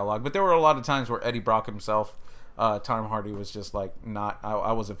that dialogue, but there were a lot of times where Eddie Brock himself, Tom Hardy was just like,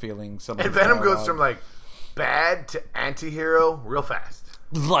 I wasn't feeling some of And the Venom dialogue. goes from, like, bad to anti-hero real fast.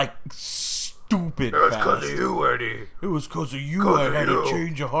 Like, stupid It was fast. because of you, Eddie. It was because of you 'Cause I of had you. to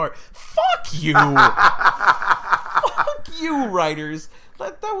change your heart. Fuck you. Fuck you, writers.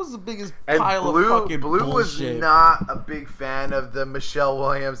 That was the biggest And pile Blue, of fucking Blue was bullshit. not a big fan of the Michelle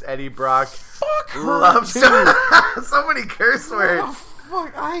Williams, Eddie Brock. Fuck her, Loves too. so many curse Oh, words.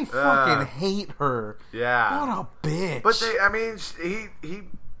 fuck, I fucking hate her. Yeah. What a bitch. But I mean,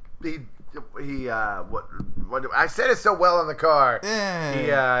 what I said it so well in the car.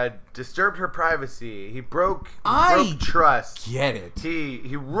 Yeah. He disturbed her privacy. He broke I trust. get it.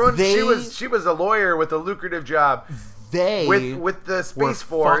 He ruined. They- She was a lawyer with a lucrative job. They With the were Space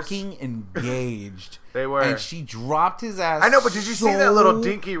Force. fucking engaged. They were. And she dropped his ass. I know, but did you see that little so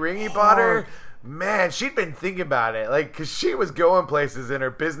dinky ring he bought her? hard. Man, she'd been thinking about it, like, cause she was going places in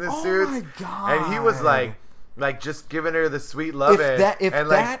her business Oh suits, my God. and he was like just giving her the sweet love.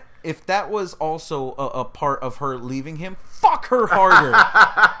 If that was also a part of her leaving him, fuck her harder.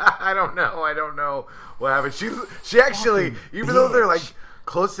 I don't know what happened. She actually, Fucking even though they're like bitch.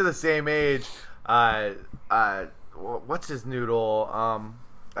 close to the same age, what's his noodle?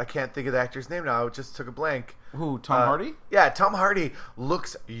 I can't think of the actor's name now. It just took a blank. Who, Tom Hardy? Yeah, Tom Hardy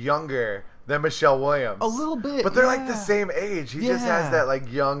looks younger than Michelle Williams. A little bit, But they're like the yeah. same age. He just has Yeah. that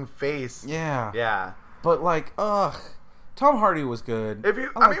like young face. Yeah. Yeah. But like, Tom Hardy was good. I mean,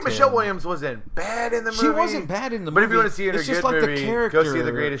 liked Michelle him. Williams wasn't bad in the movie. She wasn't bad in the But movie. if you want to see her in It's a just good like the movie, character. go see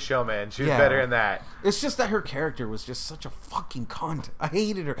The Greatest Showman. She was Yeah. better in that. It's just that her character was just such a fucking cunt. I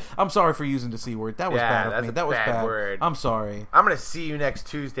hated her. I'm sorry for using the C word. That was Yeah, bad of that's me. a That was bad bad. word. I'm sorry. I'm gonna see you next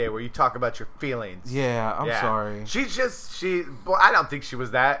Tuesday where you talk about your feelings. Yeah, I'm sorry. Well, I don't think she was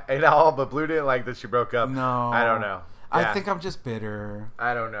that at all, but Blue didn't like that she broke up. No. I don't know. I Yeah. think I'm just bitter.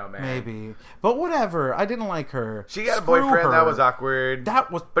 I don't know, man. Maybe. But whatever. I didn't like her. She got a Screw boyfriend. her. That was awkward.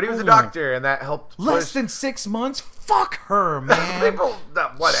 But he was a doctor, and that helped. Less push- than 6 months? Fuck her, man. People,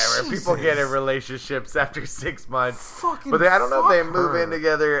 whatever. People get in Jesus. relationships after 6 months. Fucking But I don't know if they fuck move her. in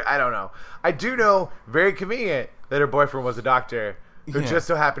together. I don't know. I do know, very convenient, that her boyfriend was a doctor who Yeah. just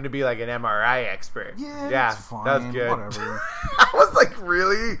so happened to be like an MRI expert. Yeah, yeah, that's fine. that was good. Whatever. I was like,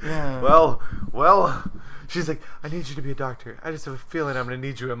 really? Yeah. Well. She's like, I need you to be a doctor. I just have a feeling I'm going to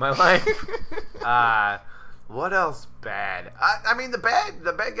need you in my life. What else bad? I mean, the bad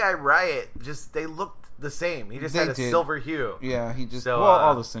guy Riot, they looked the same. He just They had a did. silver hue. Yeah, he just... So,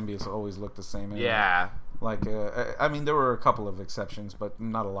 all the symbiotes always look the same. Anyway. Yeah. Like, I mean, there were a couple of exceptions, but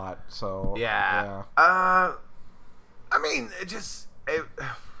not a lot, so... Yeah. I mean,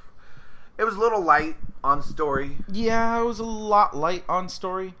 it was a little light on story. Yeah, it was a lot light on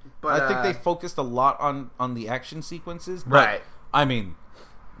story. But, I think they focused a lot on the action sequences. But, Right. I mean,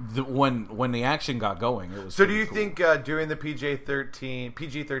 when the action got going, it was So do pretty you cool. think doing the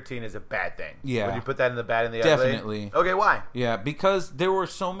PG-13 is a bad thing? Yeah. Would you put that in the bad and the Definitely. ugly? Okay, why? Yeah, because there were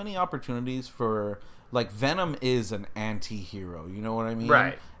so many opportunities for... Like, Venom is an anti-hero, you know what I mean?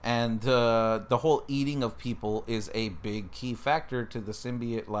 Right. And the whole eating of people is a big key factor to the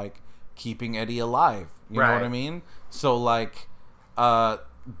symbiote, like, keeping Eddie alive. You know what I Right. mean? So, like,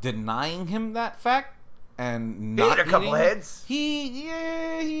 denying him that fact and not ate a couple eating- heads. He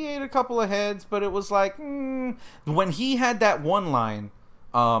ate a couple of heads, but it was like, when he had that one line,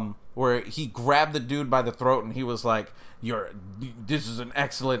 where he grabbed the dude by the throat and he was like, this is an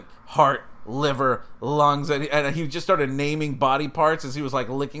excellent heart, liver, lungs, and he just started naming body parts as he was like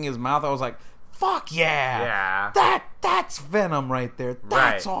licking his mouth. I was like, fuck yeah. Yeah. That's Venom right there.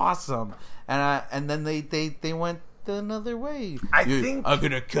 That's Right. awesome. And then they went another way. I think- I'm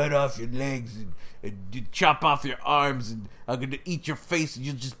gonna cut off your legs and chop off your arms, and I'm gonna eat your face, and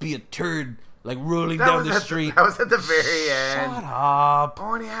you'll just be a turd like rolling down the street. That was at the very end. Shut up. up.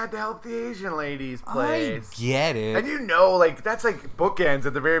 Oh, and he had to help the Asian lady's I place. get it. And like, that's like bookends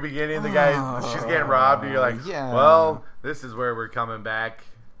at the very beginning. The guy, she's getting robbed, and you're like, yeah. well, this is where we're coming back.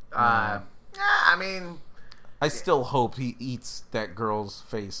 I mean, I still hope he eats that girl's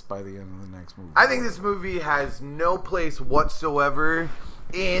face by the end of the next movie. I think this movie has no place whatsoever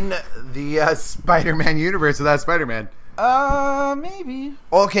in the Spider-Man universe without Spider-Man. Maybe.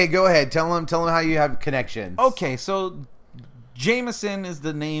 Okay, go ahead. Tell him how you have connections. Okay, so Jameson is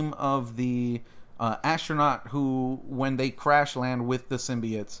the name of the astronaut who, when they crash land with the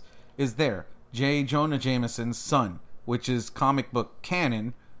symbiotes, is there. J. Jonah Jameson's son, which is comic book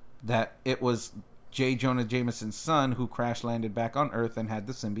canon, that it was J. Jonah Jameson's son who crash landed back on Earth and had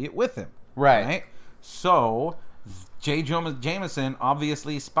the symbiote with him. Right? So, J. Jonah Jameson,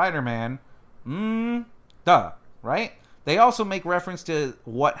 obviously Spider-Man, duh, right? They also make reference to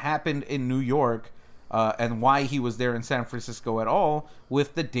what happened in New York and why he was there in San Francisco at all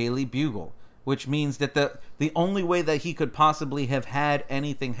with the Daily Bugle, which means that the only way that he could possibly have had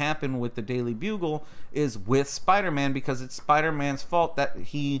anything happen with the Daily Bugle is with Spider-Man, because it's Spider-Man's fault that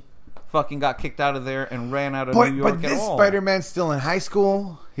he fucking got kicked out of there and ran out of New York but at this all. Spider-Man's still in high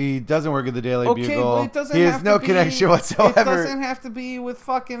school. He doesn't work at the Daily Bugle. But it doesn't he have has no to connection be, whatsoever. It doesn't have to be with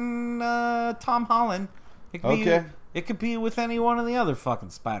fucking Tom Holland. It could Okay. be, it could be with any one of the other fucking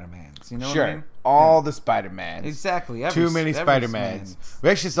Spider-Mans. You know Sure. what I mean? All the Spider-Mans. Exactly. Too many Spider-Mans. We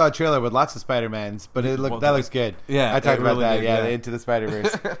actually saw a trailer with lots of Spider-Mans, but that looks good. Yeah, I talked it about really that. did, Yeah, yeah. the Into the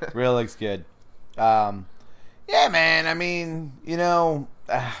Spider-Verse. Really looks good. Yeah, man. I mean,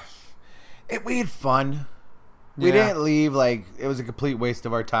 we had fun. We Yeah. didn't leave like it was a complete waste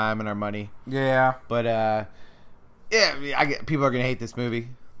of our time and our money. Yeah. But people are gonna hate this movie.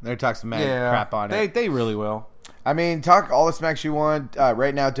 They're talking some mad crap on it. They really will. I mean, talk all the smacks you want.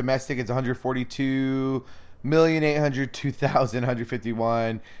 Right now, domestic it's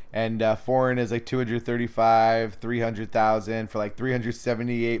 142,802,151, and foreign is like 235,300,000 for like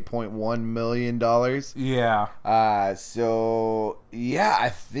 $378.1 million. Yeah. So yeah, I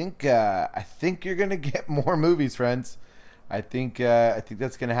think you're gonna get more movies, friends. I think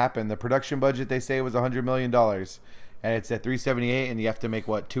that's gonna happen. The production budget they say was $100 million, and it's at 378, and you have to make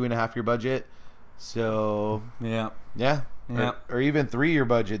what 2.5 year budget. So Yeah. yeah, Yeah. or even 3 year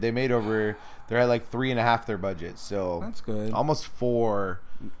budget. They're at like 3.5 their budget. So That's good. almost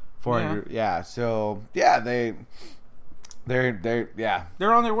 400. Yeah. So yeah, they're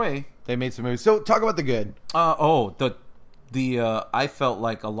They're on their way. they made some movies. So talk about the good. The I felt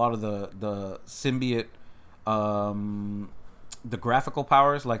like a lot of the symbiote, the graphical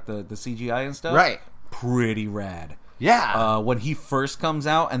powers, like the CGI and stuff, Right. Pretty rad. Yeah. When he first comes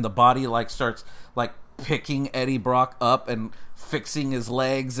out and the body like starts like picking Eddie Brock up and fixing his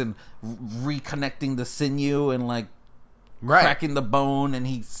legs and reconnecting the sinew and like right. cracking the bone, and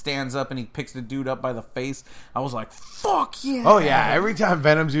he stands up and he picks the dude up by the face. I was like, fuck yeah. Oh yeah! Every time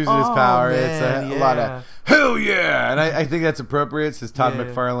Venom's using his power, man, it's a lot of hell yeah, and I think that's appropriate since Todd Yeah.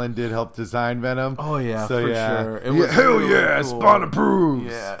 McFarlane did help design Venom. Oh yeah, so for yeah, sure. It was hell really yeah, cool. Spawn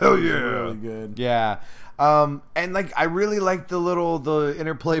approves. Yeah, hell it was yeah, really good. Yeah. And like I really like the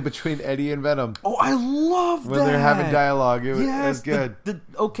interplay between Eddie and Venom Oh, I love when that. they're having dialogue. It was Yes, good.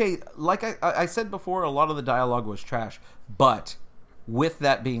 Okay, like I said before, a lot of the dialogue was trash. But with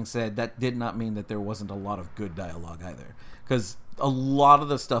that being said, that did not mean that there wasn't a lot of good dialogue either. Because a lot of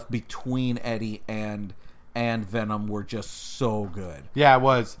the stuff between Eddie and Venom were just so good. Yeah, it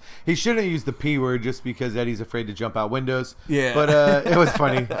was. He shouldn't use the P word just because Eddie's afraid to jump out windows. Yeah. But it was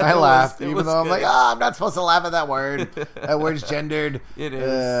funny. I laughed, it even was though I'm good. like, I'm not supposed to laugh at that word. That word's gendered. It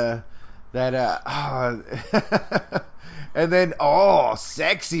is. And then,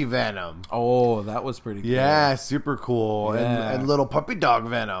 sexy Venom. Oh, that was pretty good. Yeah, super cool. Yeah. And little puppy dog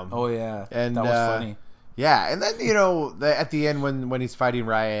Venom. Oh, yeah. And that was funny. Yeah, and then, at the end when he's fighting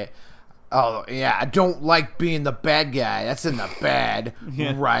Riot, oh, yeah, I don't like being the bad guy. That's in the bad.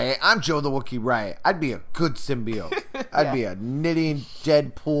 Yeah. Riot. I'm Joe the Wookiee Riot. I'd be a good symbiote. I'd be a knitting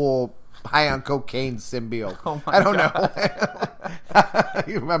Deadpool high on cocaine symbiote. Oh my I don't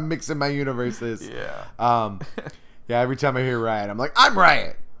know. I'm mixing my universes. Yeah. Yeah, every time I hear Riot, I'm like, I'm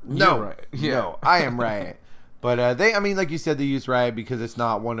Riot. No, You're Riot. Yeah. no, I am Riot. But like you said, they use Riot because it's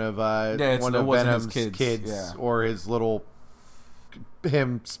not one of it wasn't his Venom's kids Yeah. or his little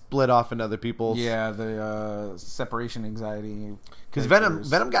him split off into other people's. Yeah, the separation anxiety. Because characters.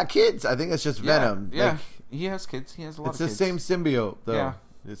 Venom got kids. I think it's just Yeah, Venom. Yeah, Like, he has kids. He has a lot it's of the kids. same symbiote though. Yeah.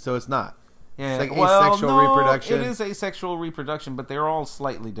 So it's not. Yeah, It's like well, asexual no, reproduction. It is asexual reproduction, but they're all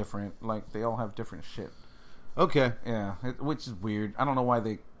slightly different. Like they all have different shit. Okay. Yeah, which is weird. I don't know why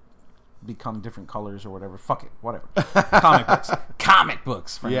they become different colors or whatever. Fuck it, whatever. Comic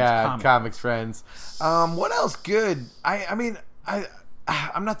books, friends. Yeah, comics friends. What else good?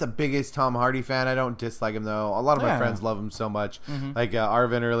 I'm not the biggest Tom Hardy fan. I don't dislike him though. A lot of my friends love him so much. Mm-hmm. Like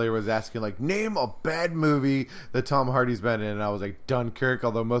Arvin earlier was asking, like, name a bad movie that Tom Hardy's been in, and I was like, Dunkirk.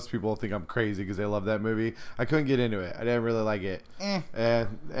 Although most people think I'm crazy because they love that movie. I couldn't get into it. I didn't really like it. I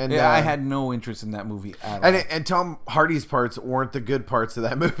had no interest in that movie at all. And Tom Hardy's parts weren't the good parts of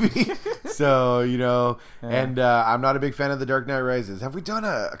that movie. So and I'm not a big fan of The Dark Knight Rises. Have we done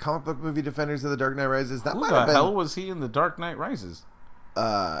a comic book movie Defenders of The Dark Knight Rises? That Who might the have been. hell was he in The Dark Knight Rises?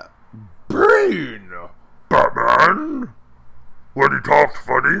 Brain! Batman? When he talked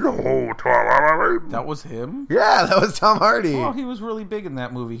funny the whole time. That was him? Yeah, that was Tom Hardy. Oh, he was really big in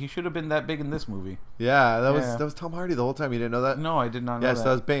that movie. He should have been that big in this movie. Yeah, that was Tom Hardy the whole time. You didn't know that? No, I did not know that. Yes,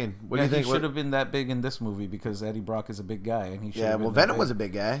 that was Bane. What do you think? He should have been that big in this movie because Eddie Brock is a big guy, and he should. Yeah, well, Venom was a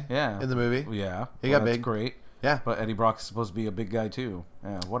big guy. Yeah, in the movie. Yeah, he got that's big. Great. Yeah, but Eddie Brock is supposed to be a big guy too.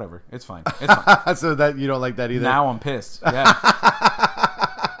 Yeah, whatever. It's fine. It's fine. So that you don't like that either? Now I'm pissed. Yeah.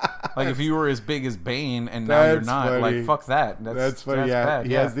 Like if you were as big as Bane and now you're not, funny. like fuck that. That's funny. That's yeah, bad.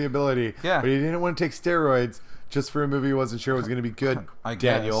 he has the ability. Yeah, but he didn't want to take steroids just for a movie he wasn't sure was going to be good. I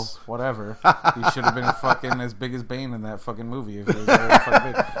Daniel, guess. Whatever. He should have been fucking as big as Bane in that fucking movie. If it was really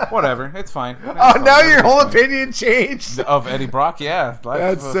fucking big. Whatever. It's fine. It's fine. Now your whole opinion changed of Eddie Brock. Yeah,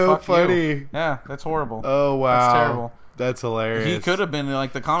 that's so funny. You. Yeah, that's horrible. Oh wow, that's terrible. That's hilarious. He could have been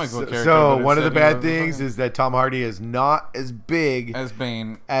like the comic book character. So one of the bad things is that Tom Hardy is not as big as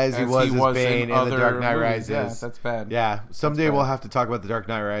Bane as he was Bane in The Dark Knight Rises. Yeah, that's bad. Yeah, someday we'll have to talk about The Dark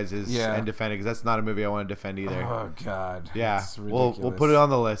Knight Rises and defend it because that's not a movie I want to defend either. Oh God. Yeah, we'll put it on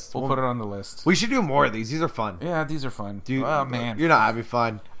the list. We'll put it on the list. We should do more of these. These are fun. Yeah, these are fun. Oh man, you're not having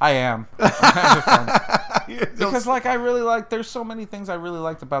fun. I am. I'm having fun. Because I really like. There's so many things I really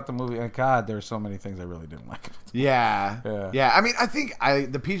liked about the movie. And God, there's so many things I really didn't like. Yeah. I mean, I think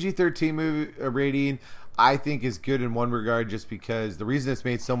the PG-13 movie rating, I think, is good in one regard, just because the reason it's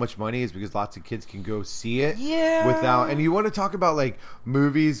made so much money is because lots of kids can go see it. Yeah. And you want to talk about like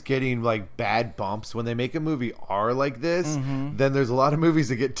movies getting like bad bumps when they make a movie R like this. Mm-hmm. Then there's a lot of movies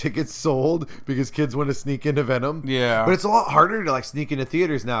that get tickets sold because kids want to sneak into Venom. Yeah. But it's a lot harder to like sneak into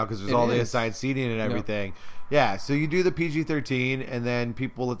theaters now because there's all the assigned seating and everything. Yep. Yeah, so you do the PG-13, and then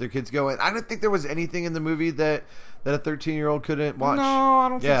people let their kids go. And I don't think there was anything in the movie that a 13-year-old couldn't watch. No, I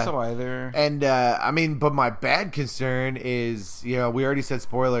don't think so either. And, I mean, but my bad concern is, we already said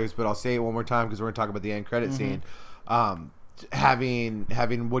spoilers, but I'll say it one more time because we're going to talk about the end credit scene.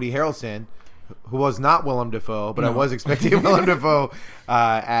 Having Woody Harrelson, who was not Willem Dafoe, but I was expecting Willem Dafoe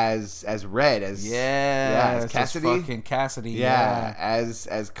as Red, as Cassidy, fucking Cassidy,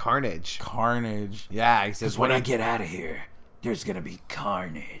 as Carnage. Yeah, he says when I get out of here, there's gonna be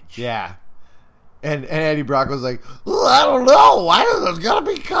carnage. Yeah, and Eddie Brock was like, I don't know, why is there gonna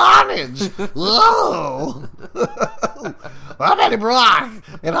be carnage? Whoa, I'm Eddie Brock,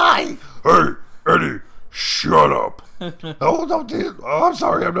 and Hey, Eddie, shut up. I'm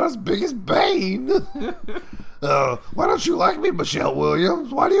sorry, I'm not as big as Bane. Why don't you like me, Michelle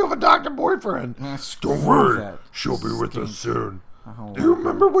Williams? Why do you have a doctor boyfriend? Don't worry, she'll be with us soon. Do you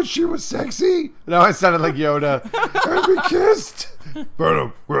remember when she was sexy? No, I sounded like Yoda. And we kissed.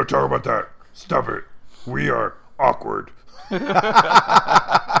 Venom, we're gonna talk about that. Stop it. We are awkward. That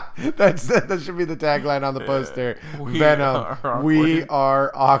should be the tagline on the poster. Venom, we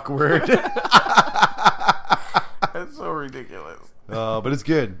are awkward. That's so ridiculous. But it's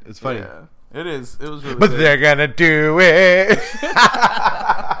good. It's funny. Yeah, it is. It was really But good. they're gonna do it.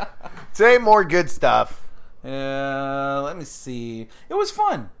 Say more good stuff. Let me see. It was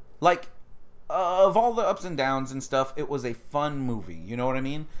fun. Like, of all the ups and downs and stuff, it was a fun movie. You know what I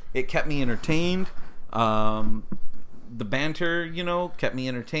mean? It kept me entertained. The banter, kept me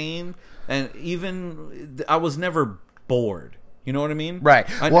entertained. And even, I was never bored. You know what I mean? Right.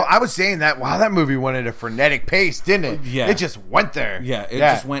 I was saying that, wow, that movie went at a frenetic pace, didn't it? Yeah. It just went there. Yeah, it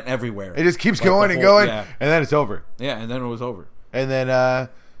just went everywhere. It just keeps going and going, yeah. and then it's over. Yeah, and then it was over. And then,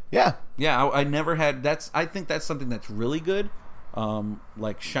 Yeah, I never had, I think that's something that's really good,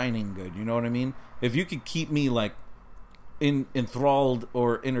 like shining good, you know what I mean? If you could keep me, like, enthralled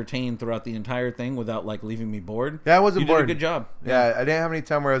or entertained throughout the entire thing without, like, leaving me bored. Yeah, I wasn't bored. You did a good job. Yeah, I didn't have any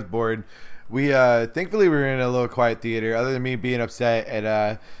time where I was bored. We thankfully we were in a little quiet theater. Other than me being upset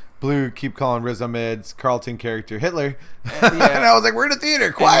at Blue keep calling Riz Ahmed's Carlton character Hitler, and I was like, "We're in a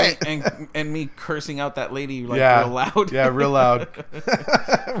theater, quiet." And me cursing out that lady real loud. Yeah, real loud,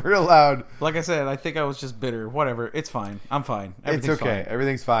 real loud. Like I said, I think I was just bitter. Whatever, it's fine. I'm fine. It's okay. Fine.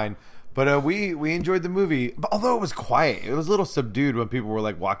 Everything's fine. But we enjoyed the movie, although it was quiet. It was a little subdued when people were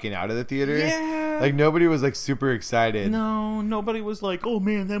like walking out of the theater. Yeah. Like nobody was like super excited. No, nobody was like, "Oh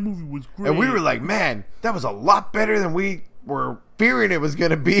man, that movie was great." And we were like, "Man, that was a lot better than we were fearing it was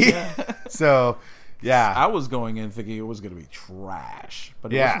gonna be." Yeah. So, yeah, I was going in thinking it was going to be trash,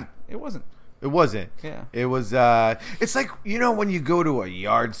 but it wasn't. it wasn't. Yeah. It was. It's like, when you go to a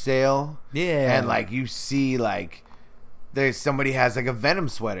yard sale, Yeah. and like you see like there's somebody has like a Venom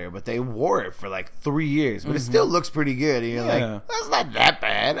sweater, but they wore it for like 3 years, but it still looks pretty good. And you're like, that's not that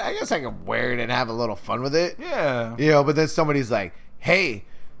bad. I guess I can wear it and have a little fun with it. Yeah. But then somebody's like, hey,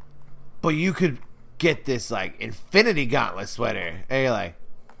 but you could get this like Infinity Gauntlet sweater, and you're like,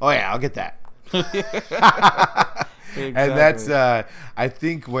 oh yeah, I'll get that. Exactly. And that's I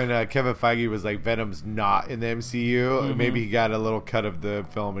think when Kevin Feige was like, Venom's not in the MCU, maybe he got a little cut of the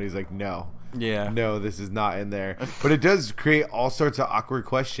film and he's like, no, this is not in there. But it does create all sorts of awkward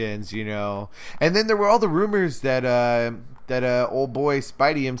questions, and then there were all the rumors that old boy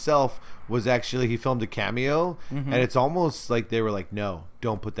Spidey himself was actually, he filmed a cameo, and it's almost like they were like, no,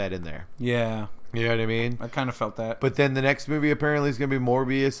 don't put that in there. Yeah. You know what I mean? I kind of felt that. But then the next movie apparently is going to be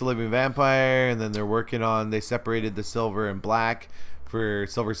Morbius, the Living Vampire, and then they're working on, they separated the Silver and Black for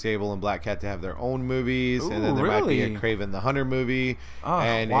Silver Sable and Black Cat to have their own movies, and then there might be a Kraven the Hunter movie.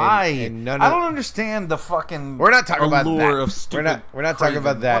 And why? And none I of, don't understand the fucking we're not talking about allure that. of stupid We're not talking Kraven,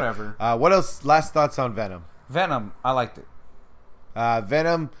 about that. Whatever. What else? Last thoughts on Venom? Venom, I liked it.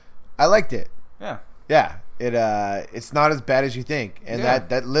 Venom, I liked it. Yeah. Yeah. It's not as bad as you think, and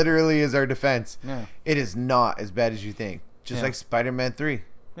that literally is our defense. Yeah. It is not as bad as you think, just like Spider-Man 3.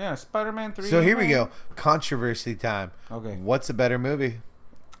 Yeah, Spider-Man 3. So here we go, controversy time. Okay. What's a better movie?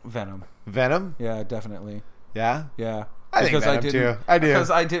 Venom. Venom? Yeah, definitely. Yeah. Yeah. I think Venom too. I do.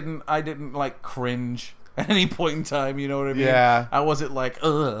 Because I didn't like cringe at any point in time. You know what I mean? Yeah. I wasn't like,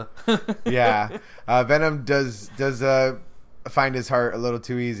 ugh. Yeah. Venom does find his heart a little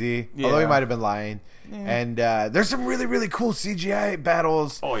too easy, although he might have been lying. Yeah. And there's some really, really cool CGI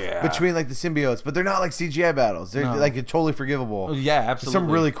battles between like the symbiotes, but they're not like CGI battles. They're like totally forgivable. Yeah, absolutely.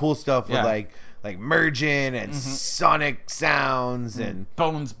 Some really cool stuff with like merging and sonic sounds and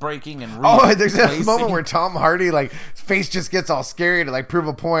bones breaking and there's a moment where Tom Hardy like his face just gets all scary to like prove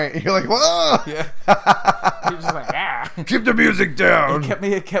a point. And you're like, whoa! Yeah. You're just like, keep the music down.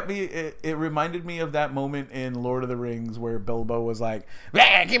 It reminded me of that moment in Lord of the Rings where Bilbo was like,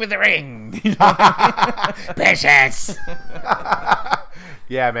 give me the ring. You know precious.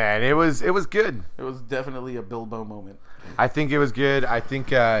 Yeah, man, it was good. It was definitely a Bilbo moment. I think it was good. I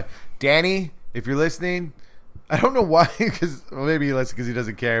think Danny, if you're listening, I don't know why, maybe he listens because he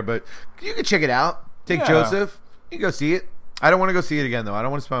doesn't care, but you can check it out. Take Joseph. You can go see it. I don't want to go see it again, though. I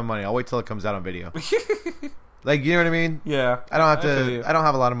don't want to spend my money. I'll wait till it comes out on video. Like, you know what I mean? Yeah. I don't have to. I don't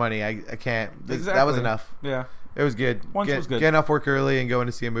have a lot of money. I can't. Exactly. That was enough. Yeah. It was good. Was good. Getting off work early and going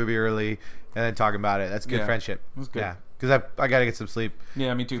to see a movie early and then talking about it. That's good friendship. It was good. Yeah. Because I got to get some sleep.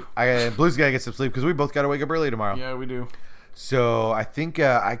 Yeah, me too. Blue's got to get some sleep because we both got to wake up early tomorrow. Yeah, we do. So I think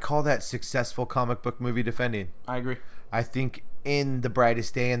I call that successful comic book movie defending. I agree. I think in The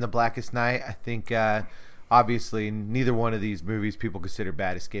Brightest Day and The Blackest Night, I think obviously neither one of these movies people consider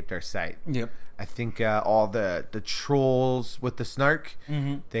bad escaped our sight. Yep. I think all the trolls with the snark,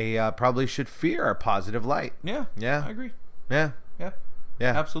 they probably should fear our positive light. Yeah. Yeah. I agree. Yeah. Yeah.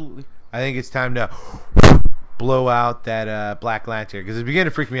 Yeah. Absolutely. I think it's time to blow out that Black Lantern because it began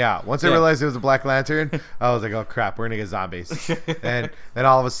to freak me out. Once I realized it was a Black Lantern, I was like, "Oh crap, we're gonna get zombies!" And then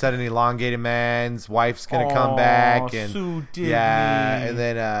all of a sudden, Elongated Man's wife's gonna come back, and Sue Dibney. and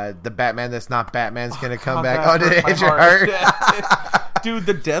then the Batman that's not Batman's gonna come back. Oh, did it hit your heart? Dude,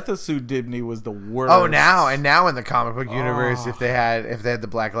 the death of Sue Dibney was the worst. Oh, now in the comic book universe, if they had the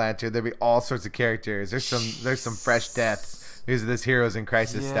Black Lantern, there'd be all sorts of characters. There's some fresh deaths. These are this Heroes in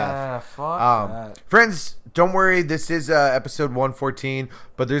Crisis stuff. Yeah, fuck that. Friends, don't worry. This is episode 114,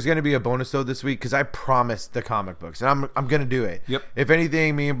 but there's going to be a bonus though this week because I promised the comic books, and I'm going to do it. Yep. If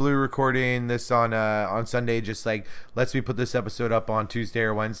anything, me and Blue recording this on Sunday just like lets me put this episode up on Tuesday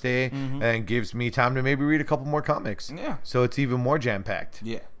or Wednesday, and gives me time to maybe read a couple more comics. Yeah. So it's even more jam packed.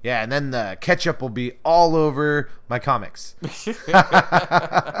 Yeah. Yeah, and then the ketchup will be all over my comics. Now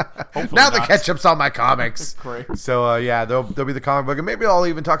the ketchup's on my comics. Great. So there'll be the comic book, and maybe I'll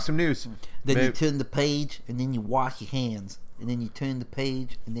even talk some news. Then you turn the page, and then you wash your hands. And then you turn the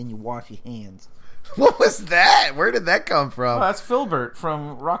page, and then you wash your hands. What was that? Where did that come from? Well, that's Filbert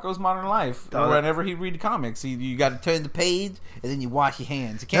from Rocco's Modern Life. Whenever he read comics, you got to Turn the page, and then you wash your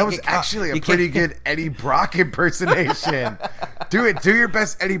hands. You that was actually a pretty good Eddie Brock impersonation. Do your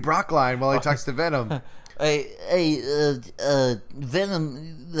best Eddie Brock line while he talks to Venom.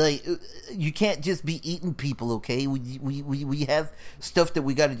 Venom, like, you can't just be eating people, okay? We have stuff that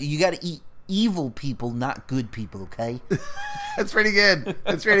we got to do. You got to eat evil people, not good people, okay? That's pretty good.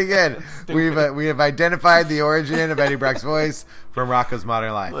 That's pretty good. We have identified the origin of Eddie Brock's voice from Rocco's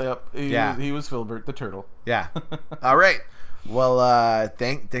Modern Life. Yep. He was Filbert the turtle. Yeah. All right. Well,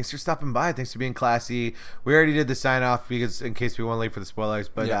 thanks for stopping by. Thanks for being classy. We already did the sign off because in case we weren't late for the spoilers.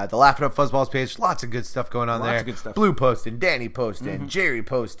 But the Laugh It Up Fuzzballs page, lots of good stuff going on there. Lots of good stuff. Blue posting, Danny posting, Jerry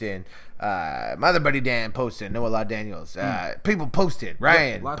posting, my other buddy Dan posting, Noah La Daniels. People posted.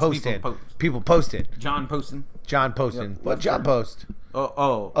 Ryan lots of posted. people posted. John posting. John posting. Yep. What John post?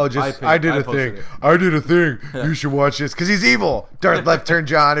 I did a thing. You should watch this because he's evil. Darth Left Turn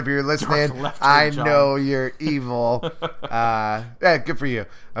John, if you're listening, I know you're evil. Good for you.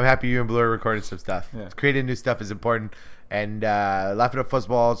 I'm happy you and Blue are recording some stuff. Yeah. Creating new stuff is important. And Laugh It Up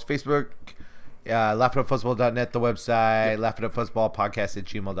Fuzzballs Facebook, laughitupfuzzball.net, the website,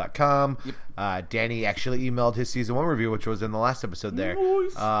 laughitupfuzzballpodcast@gmail.com. Yep. Danny actually emailed his season 1 review, which was in the last episode there.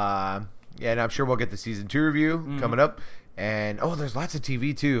 Nice. And I'm sure we'll get the season 2 review coming up. And there's lots of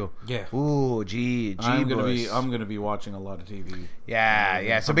TV too. Yeah. Ooh, gee. I'm gonna be watching a lot of TV.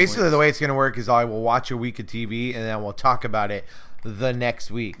 Yeah. So basically, the way it's gonna work is I will watch a week of TV and then we'll talk about it the next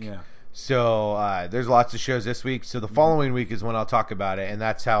week. Yeah. So there's lots of shows this week. So the following week is when I'll talk about it, and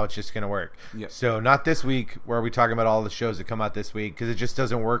that's how it's just going to work. Yep. So not this week where we talking about all the shows that come out this week because it just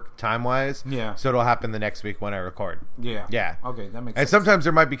doesn't work time-wise. Yeah. So it'll happen the next week when I record. Yeah. Yeah. Okay, that makes sense. And sometimes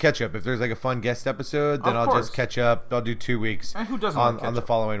there might be catch-up. If there's like a fun guest episode, then Of I'll course. just catch up. I'll do 2 weeks And who doesn't on like the ketchup?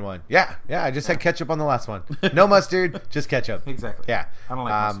 following one. Yeah. I just had ketchup on the last one. No mustard, just ketchup. Exactly. Yeah. I don't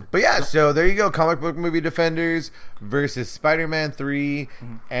like mustard. But yeah, so there you go. Comic book movie Defenders versus Spider-Man 3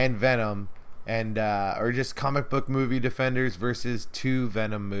 and Venom. And or just comic book movie Defenders versus 2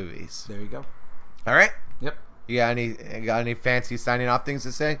 Venom movies. There you go. All right. Yep. You got any fancy signing off things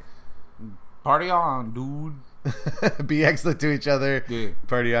to say? Party on, dude. Be excellent to each other. Yeah.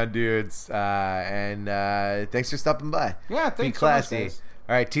 Party on, dudes. And thanks for stopping by. Yeah, thanks Be so much, classy. guys.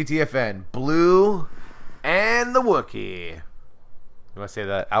 All right, TTFN, Blue and the Wookiee. You want to say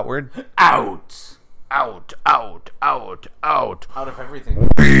that outward? Out. Out. Out of everything.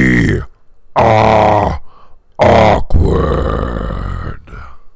 We are